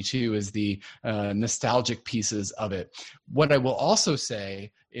about Disney too, is the nostalgic pieces of it. What I will also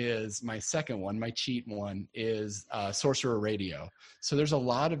say is my second one, my cheat one, is Sorcerer Radio. So there's a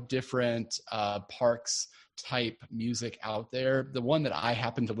lot of different parks type music out there. The one that I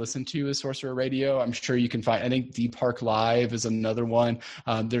happen to listen to is Sorcerer Radio. I'm sure you can find, I think D Park Live is another one.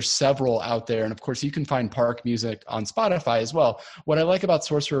 There's several out there. And of course you can find park music on Spotify as well. What I like about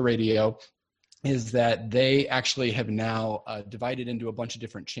Sorcerer Radio is that they actually have now divided into a bunch of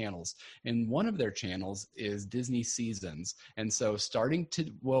different channels. And one of their channels is Disney Seasons. And so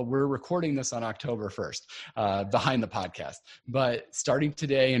we're recording this on October 1st, behind the podcast, but starting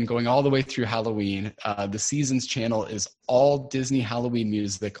today and going all the way through Halloween, the Seasons channel is all Disney Halloween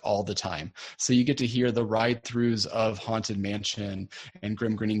music all the time. So you get to hear the ride-throughs of Haunted Mansion and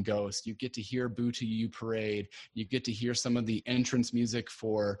Grim Grinning Ghost. You get to hear Boo to You Parade. You get to hear some of the entrance music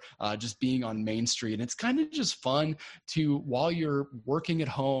for just being on Main Street. And it's kind of just fun to, while you're working at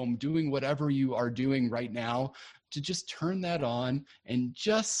home, doing whatever you are doing right now, to just turn that on and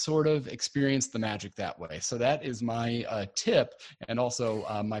just sort of experience the magic that way. So that is my tip, and also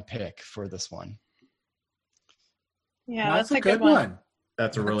my pick for this one. Yeah, that's a good one.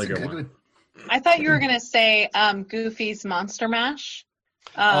 That's a really good one. I thought you were going to say Goofy's Monster Mash.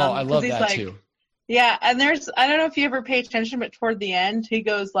 I love that too. Yeah, and I don't know if you ever pay attention, but toward the end, he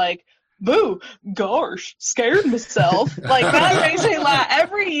goes like, "Boo, gosh, scared myself." Like, that makes me laugh.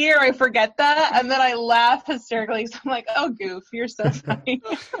 Every year I forget that, and then I laugh hysterically. So I'm like, oh, Goof, you're so funny.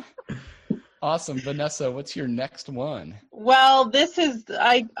 Awesome. Vanessa, what's your next one? Well, this is,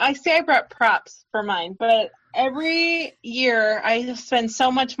 I say I brought props for mine, but every year I spend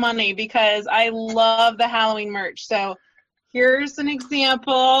so much money because I love the Halloween merch. So here's an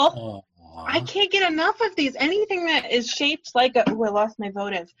example. I can't get enough of these. Anything that is shaped like I lost my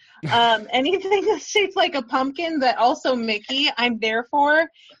votive. Anything that's shaped like a pumpkin that also Mickey, I'm there for.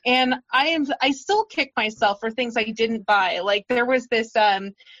 And I still kick myself for things I didn't buy. Like there was this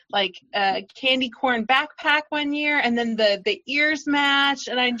candy corn backpack one year, and then the ears match,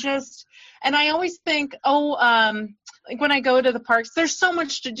 and I always think, like when I go to the parks, there's so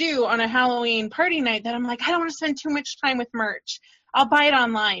much to do on a Halloween party night that I'm like, I don't want to spend too much time with merch. I'll buy it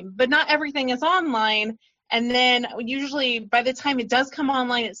online, but not everything is online. And then usually by the time it does come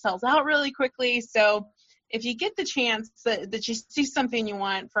online, it sells out really quickly. So if you get the chance that you see something you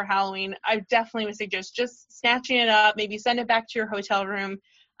want for Halloween, I definitely would suggest just snatching it up, maybe send it back to your hotel room,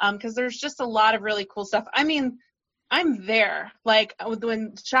 because there's just a lot of really cool stuff. I mean, I'm there. Like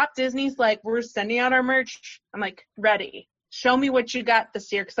when Shop Disney's like, we're sending out our merch, I'm like, ready. Show me what you got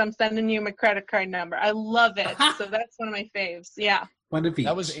this year, because I'm sending you my credit card number. I love it. So that's one of my faves. Yeah. One of each.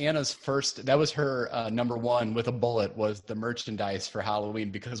 That was Anna's first. That was her number one with a bullet, was the merchandise for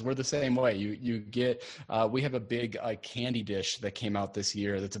Halloween, because we're the same way. You get. We have a big candy dish that came out this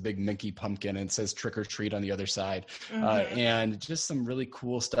year. That's a big Mickey pumpkin, and it says "Trick or Treat" on the other side, and just some really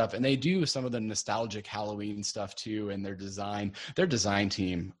cool stuff. And they do some of the nostalgic Halloween stuff too. And their design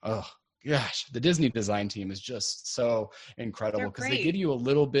team. Oh. Gosh, the Disney design team is just so incredible, because they give you a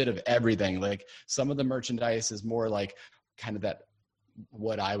little bit of everything. Like some of the merchandise is more like kind of that,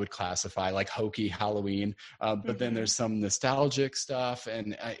 what I would classify like hokey Halloween, but then there's some nostalgic stuff,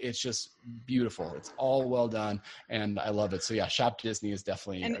 and it's just beautiful. It's all well done, and I love it. So yeah, Shop Disney is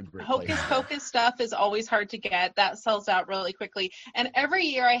definitely a great place. Hocus Pocus stuff is always hard to get. That sells out really quickly. And every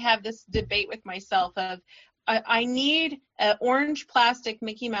year I have this debate with myself of, I need an orange plastic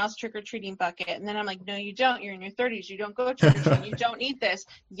Mickey Mouse trick-or-treating bucket. And then I'm like, no, you don't. You're in your 30s. You don't go trick-or-treating. You don't need this.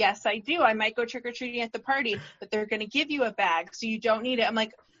 Yes, I do. I might go trick-or-treating at the party, but they're going to give you a bag, so you don't need it. I'm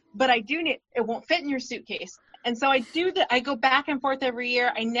like, but I do need it. It won't fit in your suitcase. And so I do that. I go back and forth every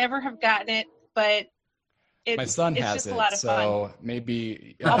year. I never have gotten it, but my son has it, so fun.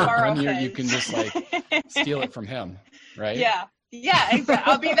 Maybe one year you can just like steal it from him, right? Yeah. Yeah,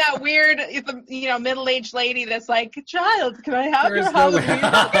 exactly. I'll be that weird, middle-aged lady that's like, child, can I have your Halloween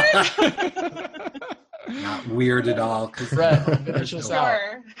bucket? Not weird at all. Brett, finish us out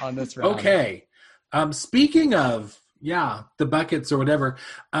on this round. Okay. Speaking of Yeah, the buckets or whatever.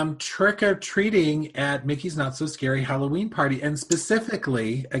 Trick or treating at Mickey's Not So Scary Halloween Party, and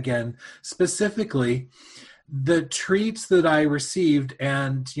specifically, the treats that I received,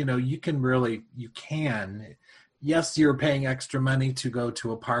 and you can. Yes, you're paying extra money to go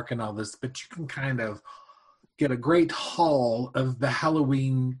to a park and all this, but you can kind of get a great haul of the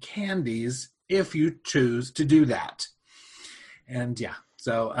Halloween candies if you choose to do that. And yeah.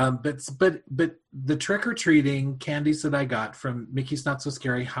 So, but the trick-or-treating candies that I got from Mickey's Not So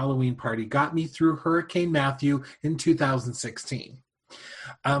Scary Halloween Party got me through Hurricane Matthew in 2016.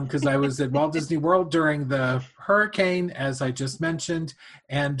 Because I was at Walt Disney World during the hurricane, as I just mentioned.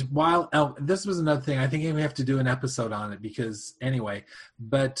 And this was another thing, I think we have to do an episode on it because anyway,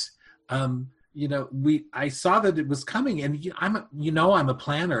 but I saw that it was coming, and I'm a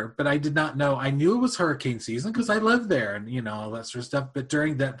planner, but I did not know. I knew it was hurricane season because I lived there, and all that sort of stuff. But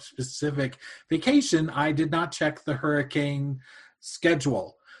during that specific vacation, I did not check the hurricane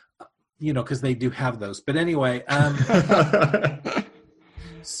schedule, because they do have those. But anyway,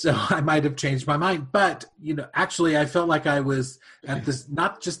 so I might have changed my mind. But actually, I felt like I was at this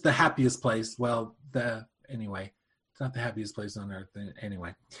not just the happiest place. Well, anyway. Not the happiest place on earth.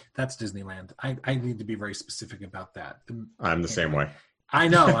 Anyway, that's Disneyland. I need to be very specific about that. I'm the same way. I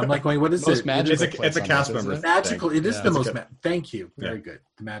know. I'm like, wait, what is most it? Magical It's a cast member. Magical. It is the most. Thank you. Yeah. Very good.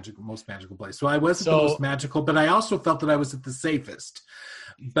 The most magical place. So I wasn't the most magical, but I also felt that I was at the safest.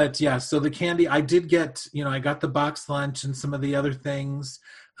 But yeah, so the candy I did get. I got the box lunch and some of the other things.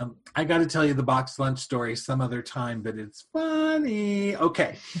 I got to tell you the box lunch story some other time, but it's funny.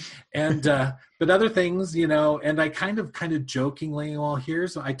 Okay. And, but other things, and I kind of jokingly,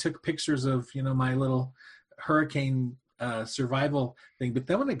 I took pictures of, my little hurricane survival thing. But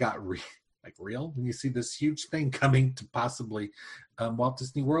then when it got real, when you see this huge thing coming to possibly Walt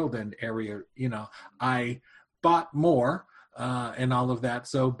Disney World and area, I bought more. And all of that.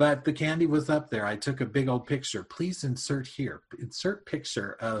 So, but the candy was up there. I took a big old picture. Please insert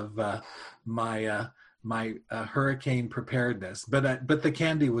picture of my hurricane preparedness. But the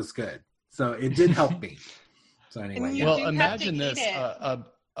candy was good, so it did help me. So anyway, well, imagine this: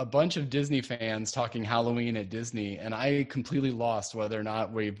 a bunch of Disney fans talking Halloween at Disney, and I completely lost whether or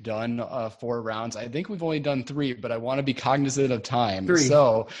not we've done 4 rounds. I think we've only done 3, but I want to be cognizant of time. 3.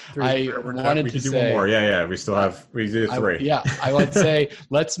 So 3. I wanted to do say one more. Yeah. We still have. We do 3. I would say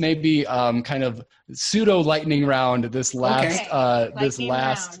let's maybe kind of pseudo lightning round this last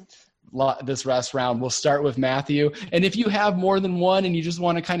this last round. We'll start with Matthew, and if you have more than one and you just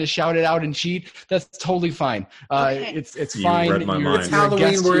want to kind of shout it out and cheat, that's totally fine. It's fine. Read my mind. It's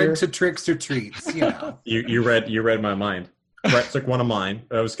Halloween. We're into tricks or treats. You read my mind. Brett took one of mine.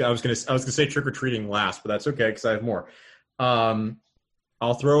 I was gonna say trick or treating last, but that's okay because I have more.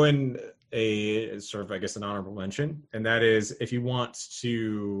 I'll throw in a sort of, I guess, an honorable mention, and that is if you want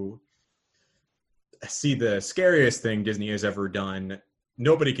to see the scariest thing Disney has ever done.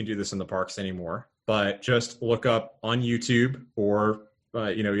 Nobody can do this in the parks anymore, but just look up on YouTube or,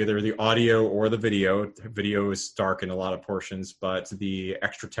 either the audio or the video. The video is dark in a lot of portions, but the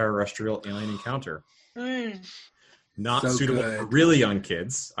extraterrestrial alien encounter. Not so suitable good. for really young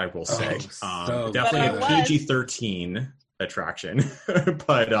kids, I will say. Definitely a PG-13 attraction,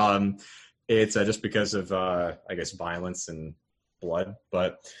 but it's just because of, I guess, violence and blood,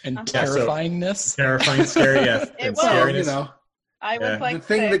 and terrifyingness. Terrifying, scary, and scariness. I would like the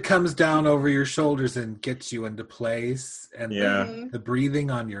thing that comes down over your shoulders and gets you into place, and the breathing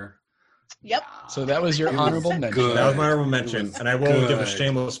on your. Yep. So that was your honorable mention. Good. That was my honorable mention, and I will give a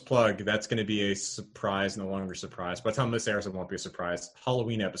shameless plug. That's going to be a surprise, no longer surprise. By the time this airs, it won't be a surprise.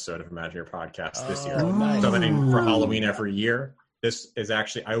 Halloween episode of Imaginary Podcast this year. Nice. Something for Halloween every year. This is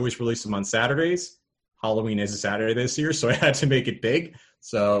actually, I always release them on Saturdays. Halloween is a Saturday this year, so I had to make it big.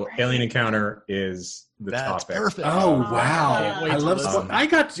 So Alien Encounter is the That's topic. Perfect. Oh wow! I love. I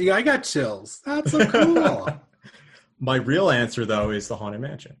got chills. That's so cool. My real answer though is the Haunted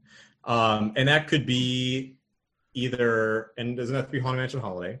Mansion, and that could be either, and it doesn't have to be Haunted Mansion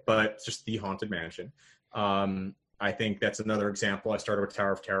Holiday, but just the Haunted Mansion. I think that's another example. I started with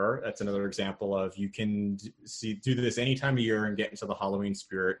Tower of Terror. That's another example of you can do this any time of year and get into the Halloween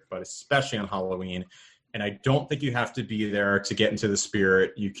spirit, but especially on Halloween. And I don't think you have to be there to get into the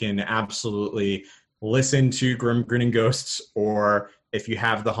spirit. You can absolutely listen to Grinning Ghosts, or if you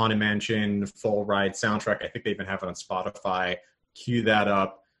have the Haunted Mansion full ride soundtrack, I think they even have it on Spotify, cue that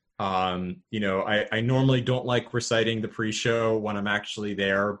up. I normally don't like reciting the pre-show when I'm actually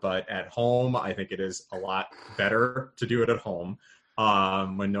there, but at home, I think it is a lot better to do it at home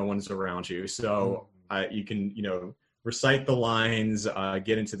when no one's around you. So you can, recite the lines,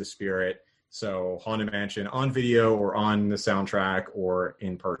 get into the spirit. So Haunted Mansion on video or on the soundtrack or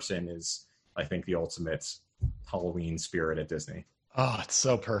in person is, I think, the ultimate Halloween spirit at Disney. Oh, it's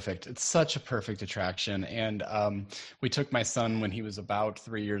so perfect. It's such a perfect attraction. And we took my son when he was about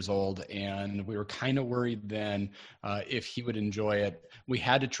 3 years old, and we were kind of worried then if he would enjoy it. We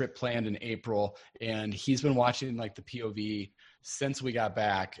had a trip planned in April, and he's been watching like the POV since we got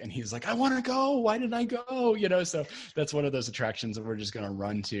back, and he's like, I want to go. Why didn't I go? You know, so that's one of those attractions that we're just going to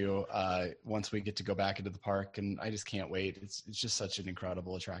run to once we get to go back into the park. And I just can't wait. It's just such an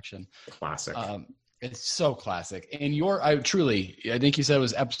incredible attraction. Classic. It's so classic. And I think you said it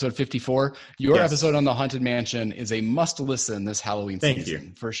was episode 54. Your Yes. episode on the Haunted Mansion is a must listen this Halloween Thank season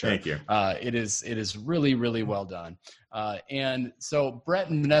you. for sure. Thank you. It is really, really well done. And so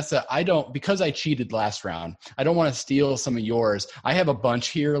Brett and Vanessa, because I cheated last round, I don't want to steal some of yours. I have a bunch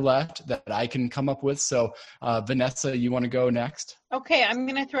here left that I can come up with. So Vanessa, you want to go next? Okay, I'm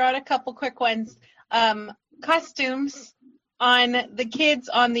going to throw out a couple quick ones. Costumes on the kids,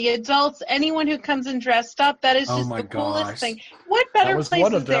 on the adults, anyone who comes in dressed up. That is Oh just my the coolest gosh. thing. What better was place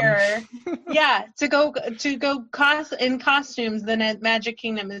one is of them. there? Yeah, to go in costumes than at Magic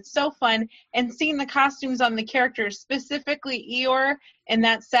Kingdom. It's so fun. And seeing the costumes on the characters, specifically Eeyore in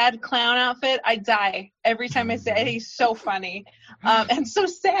that sad clown outfit, I die every time I say it. He's so funny. And so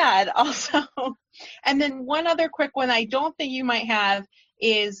sad also. And then one other quick one I don't think you might have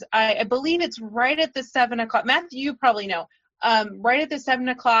is, I believe it's right at the 7 o'clock. Matthew, you probably know. Right at the 7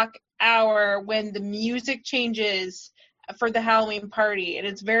 o'clock hour when the music changes for the Halloween party, and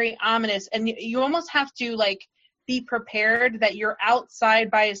it's very ominous, and you almost have to like be prepared that you're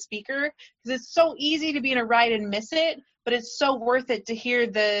outside by a speaker, because it's so easy to be in a ride and miss it, but it's so worth it to hear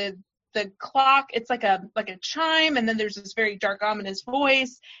the clock. It's like a chime, and then there's this very dark, ominous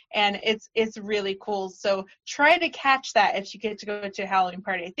voice, and it's really cool. So try to catch that if you get to go to a Halloween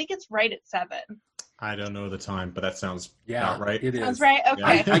party. I think it's right at 7. I don't know the time, but that sounds Yeah, about right. it is. Sounds right?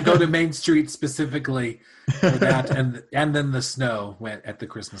 Okay. I go to Main Street specifically for that, and then the snow went at the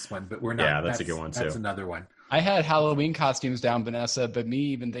Christmas one, but we're not. Yeah, that's a good one, That's too. another one. I had Halloween costumes down, Vanessa, but me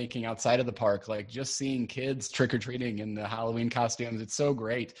even thinking outside of the park, like just seeing kids trick-or-treating in the Halloween costumes, it's so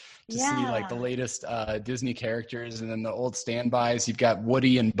great to see like the latest Disney characters, and then the old standbys. You've got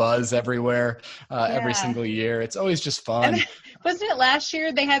Woody and Buzz everywhere every single year. It's always just fun. And wasn't it last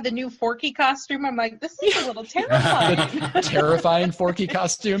year they had the new Forky costume? I'm like, this is a little terrifying. Terrifying Forky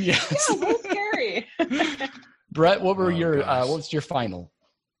costume, yes. Yeah, a little scary. Brett, what were gosh. what was your final?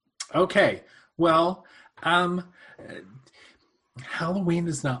 Okay, well, Halloween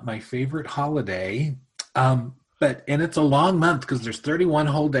is not my favorite holiday, and it's a long month because there's 31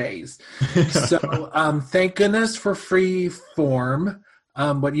 whole days. So thank goodness for Freeform,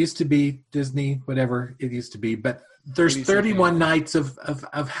 what used to be Disney, whatever it used to be. But there's 31 nights of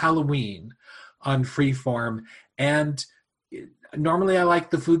Halloween on Freeform, and normally I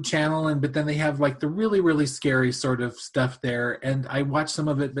like the Food Channel, but then they have like the really, really scary sort of stuff there, and I watch some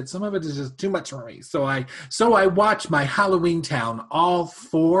of it, but some of it is just too much for me. So I watch my Halloween Town, all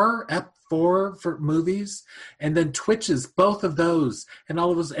four for movies, and then Twitches, both of those, and all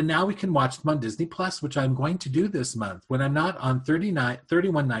of those, and now we can watch them on Disney Plus, which I'm going to do this month when I'm not on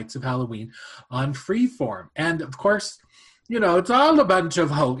 31 nights of Halloween on Freeform. And of course, it's all a bunch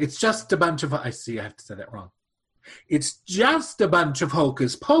of it's just a bunch of, I have to say that wrong. It's just a bunch of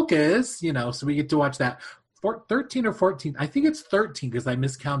hocus pocus, so we get to watch that. 13 or 14, I think it's 13 because I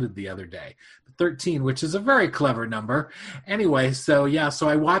miscounted the other day. 13, which is a very clever number. Anyway, so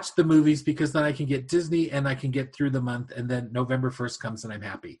I watch the movies because then I can get Disney and I can get through the month, and then November 1st comes and I'm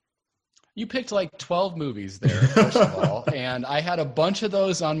happy. You picked like 12 movies there, first of all, and I had a bunch of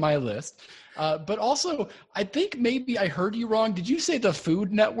those on my list. But also, I think maybe I heard you wrong. Did you say the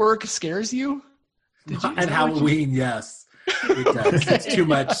Food Network scares you? And Halloween, yes, it does. Okay. It's too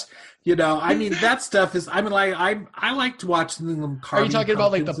much. That stuff is. I like to watch them. Are you talking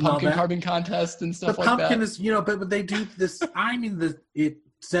about like the pumpkin carving contest and stuff the like that? The pumpkin is, but when they do this, it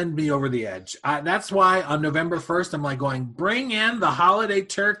send me over the edge. That's why on November 1st, I'm like going, bring in the holiday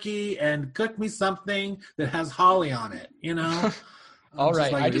turkey and cook me something that has holly on it. All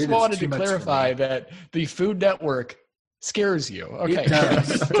right, I just wanted to clarify that the Food Network scares you. Okay, it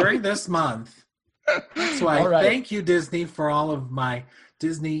does during this month. That's why. All right. Thank you, Disney, for all of my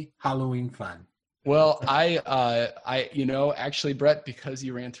Disney Halloween fun. Well, actually, Brett, because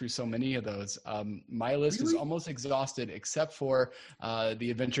you ran through so many of those, my list is almost exhausted, except for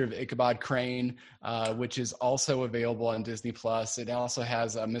The Adventure of Ichabod Crane, which is also available on Disney Plus. It also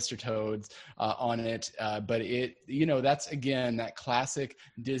has Mr. Toad's on it, but that's again that classic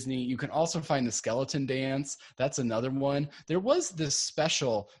Disney. You can also find The Skeleton Dance. That's another one. There was this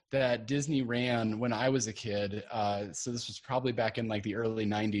special that Disney ran when I was a kid. So this was probably back in like the early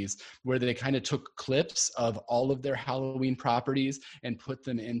 90s, where they kind of took clips of all of their Halloween properties and put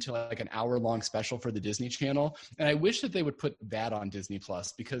them into like an hour-long special for the Disney Channel. And I wish that they would put that on Disney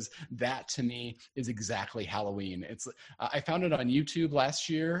Plus, because that to me is exactly Halloween. I found it on YouTube last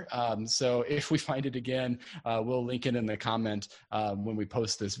year. So if we find it again, we'll link it in the comment when we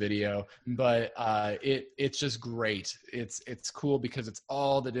post this video. But it's just great. It's cool because it's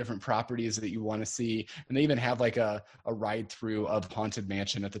all the different properties that you want to see. And they even have like a ride through of Haunted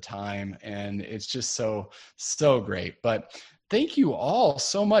Mansion at the time. And it's just so great. But thank you all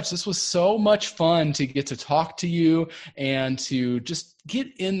so much. This was so much fun to get to talk to you and to just get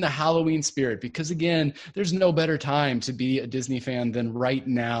in the Halloween spirit, because again, there's no better time to be a Disney fan than right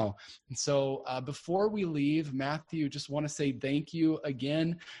now. And so before we leave, Matthew, just want to say thank you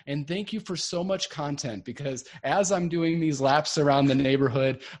again. And thank you for so much content, because as I'm doing these laps around the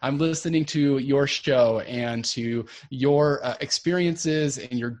neighborhood, I'm listening to your show and to your experiences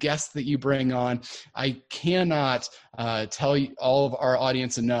and your guests that you bring on. I cannot tell you, all of our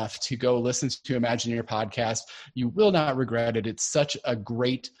audience, enough to go listen to Imagineer podcast. You will not regret it. It's such a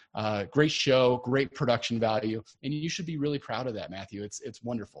great show, great production value, and you should be really proud of that, Matthew. It's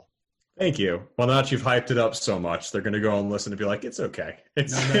wonderful. Thank you. Well, now that you've hyped it up so much, they're going to go and listen and be like, it's okay. No.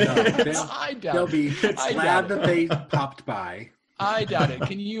 I doubt they'll be glad that they popped by. I doubt it.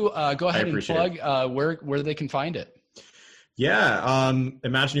 Can you go ahead and plug where they can find it? Yeah,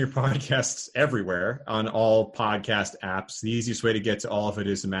 Imagineer podcasts everywhere on all podcast apps. The easiest way to get to all of it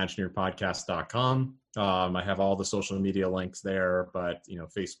is imagineerpodcast.com. I have all the social media links there, but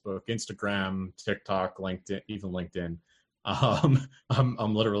Facebook, Instagram, TikTok, LinkedIn, even LinkedIn.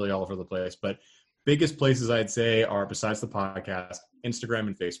 I'm literally all over the place. But biggest places I'd say are, besides the podcast, Instagram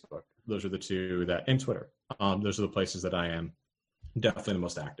and Facebook. Those are the two and Twitter. Those are the places that I am definitely the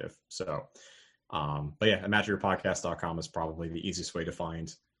most active. So. But yeah, imagineerpodcast.com is probably the easiest way to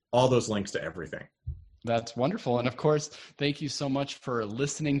find all those links to everything. That's wonderful. And of course, thank you so much for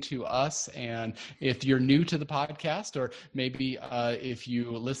listening to us. And if you're new to the podcast, or maybe if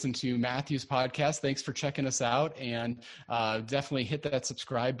you listen to Matthew's podcast, thanks for checking us out, and definitely hit that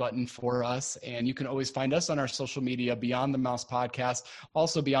subscribe button for us. And you can always find us on our social media, Beyond the Mouse Podcast,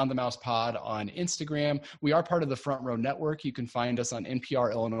 also Beyond the Mouse Pod on Instagram. We are part of the Front Row Network. You can find us on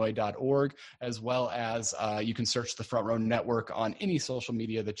nprillinois.org, as well as you can search the Front Row Network on any social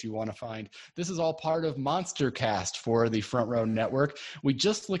media that you want to find. This is all part of MonsterCast for the Front Row Network. We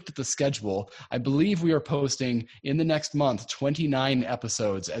just looked at the schedule. I believe we are posting in the next month 29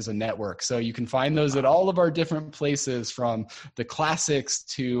 episodes as a network. So you can find those at all of our different places, from the classics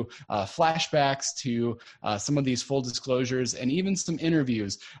to flashbacks to some of these full disclosures, and even some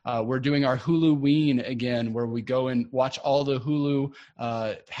interviews. We're doing our Hulu-ween again, where we go and watch all the Hulu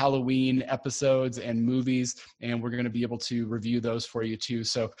Halloween episodes and movies, and we're going to be able to review those for you too.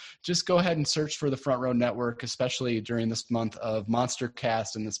 So just go ahead and search for the Front Row Network, especially during this month of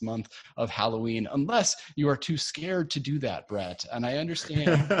MonsterCast and this month of Halloween, unless you are too scared to do that, Brett. And I understand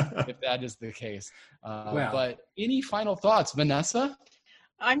if that is the case. But any final thoughts, Vanessa?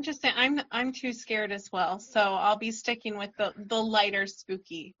 I'm just saying, I'm too scared as well. So I'll be sticking with the lighter,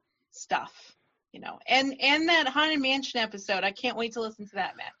 spooky stuff, and that Haunted Mansion episode. I can't wait to listen to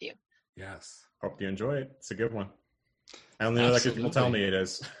that, Matthew. Yes. Hope you enjoy it. It's a good one. I only know that because people tell me it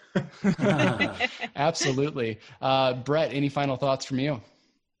is. Absolutely. Brett, any final thoughts from you?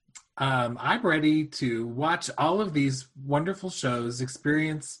 I'm ready to watch all of these wonderful shows,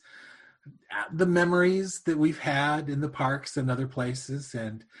 experience the memories that we've had in the parks and other places,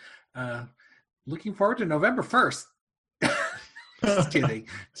 and looking forward to November 1st.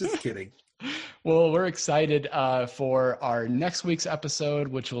 Just kidding. Well, we're excited for our next week's episode,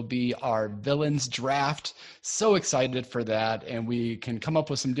 which will be our villains draft. So excited for that. And we can come up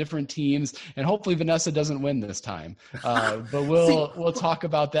with some different teams, and hopefully Vanessa doesn't win this time. But we'll talk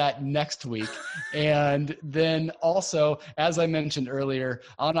about that next week. And then also, as I mentioned earlier,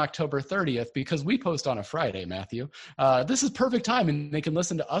 on October 30th, because we post on a Friday, Matthew, this is perfect time, and they can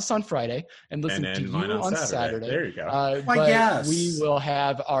listen to us on Friday and listen to you on Saturday. There you go. But we will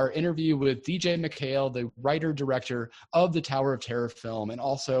have our interview with DJ TJ McHale, the writer-director of the Tower of Terror film, and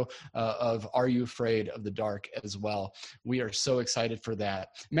also of Are You Afraid of the Dark as well. We are so excited for that.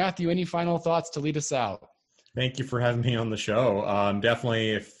 Matthew, any final thoughts to lead us out? Thank you for having me on the show.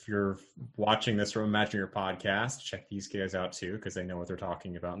 Definitely, if you're watching this from Imagineer Podcast, check these guys out too, because they know what they're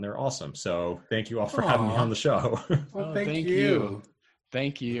talking about, and they're awesome. So thank you all for having me on the show. Well, thank you.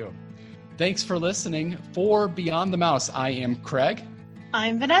 Thank you. Thanks for listening. For Beyond the Mouse, I am Craig.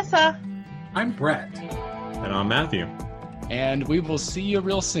 I'm Vanessa. I'm Brett. And I'm Matthew. And we will see you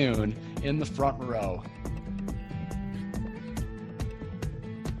real soon in the front row.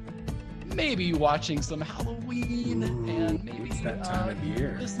 Maybe watching some Halloween, and maybe it's that time of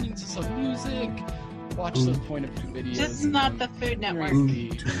year. Listening to some music, watch some point of view videos. Just not the Food Network.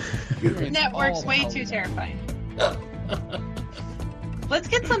 Network's way too terrifying. Let's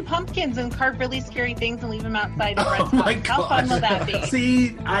get some pumpkins and carve really scary things and leave them outside of Brett's house. How fun will that be?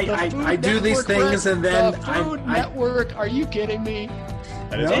 See, I do these things and then the Food Network. Are you kidding me?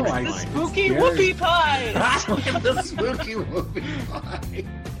 No, it's the spooky whoopie pie. The spooky whoopie pie.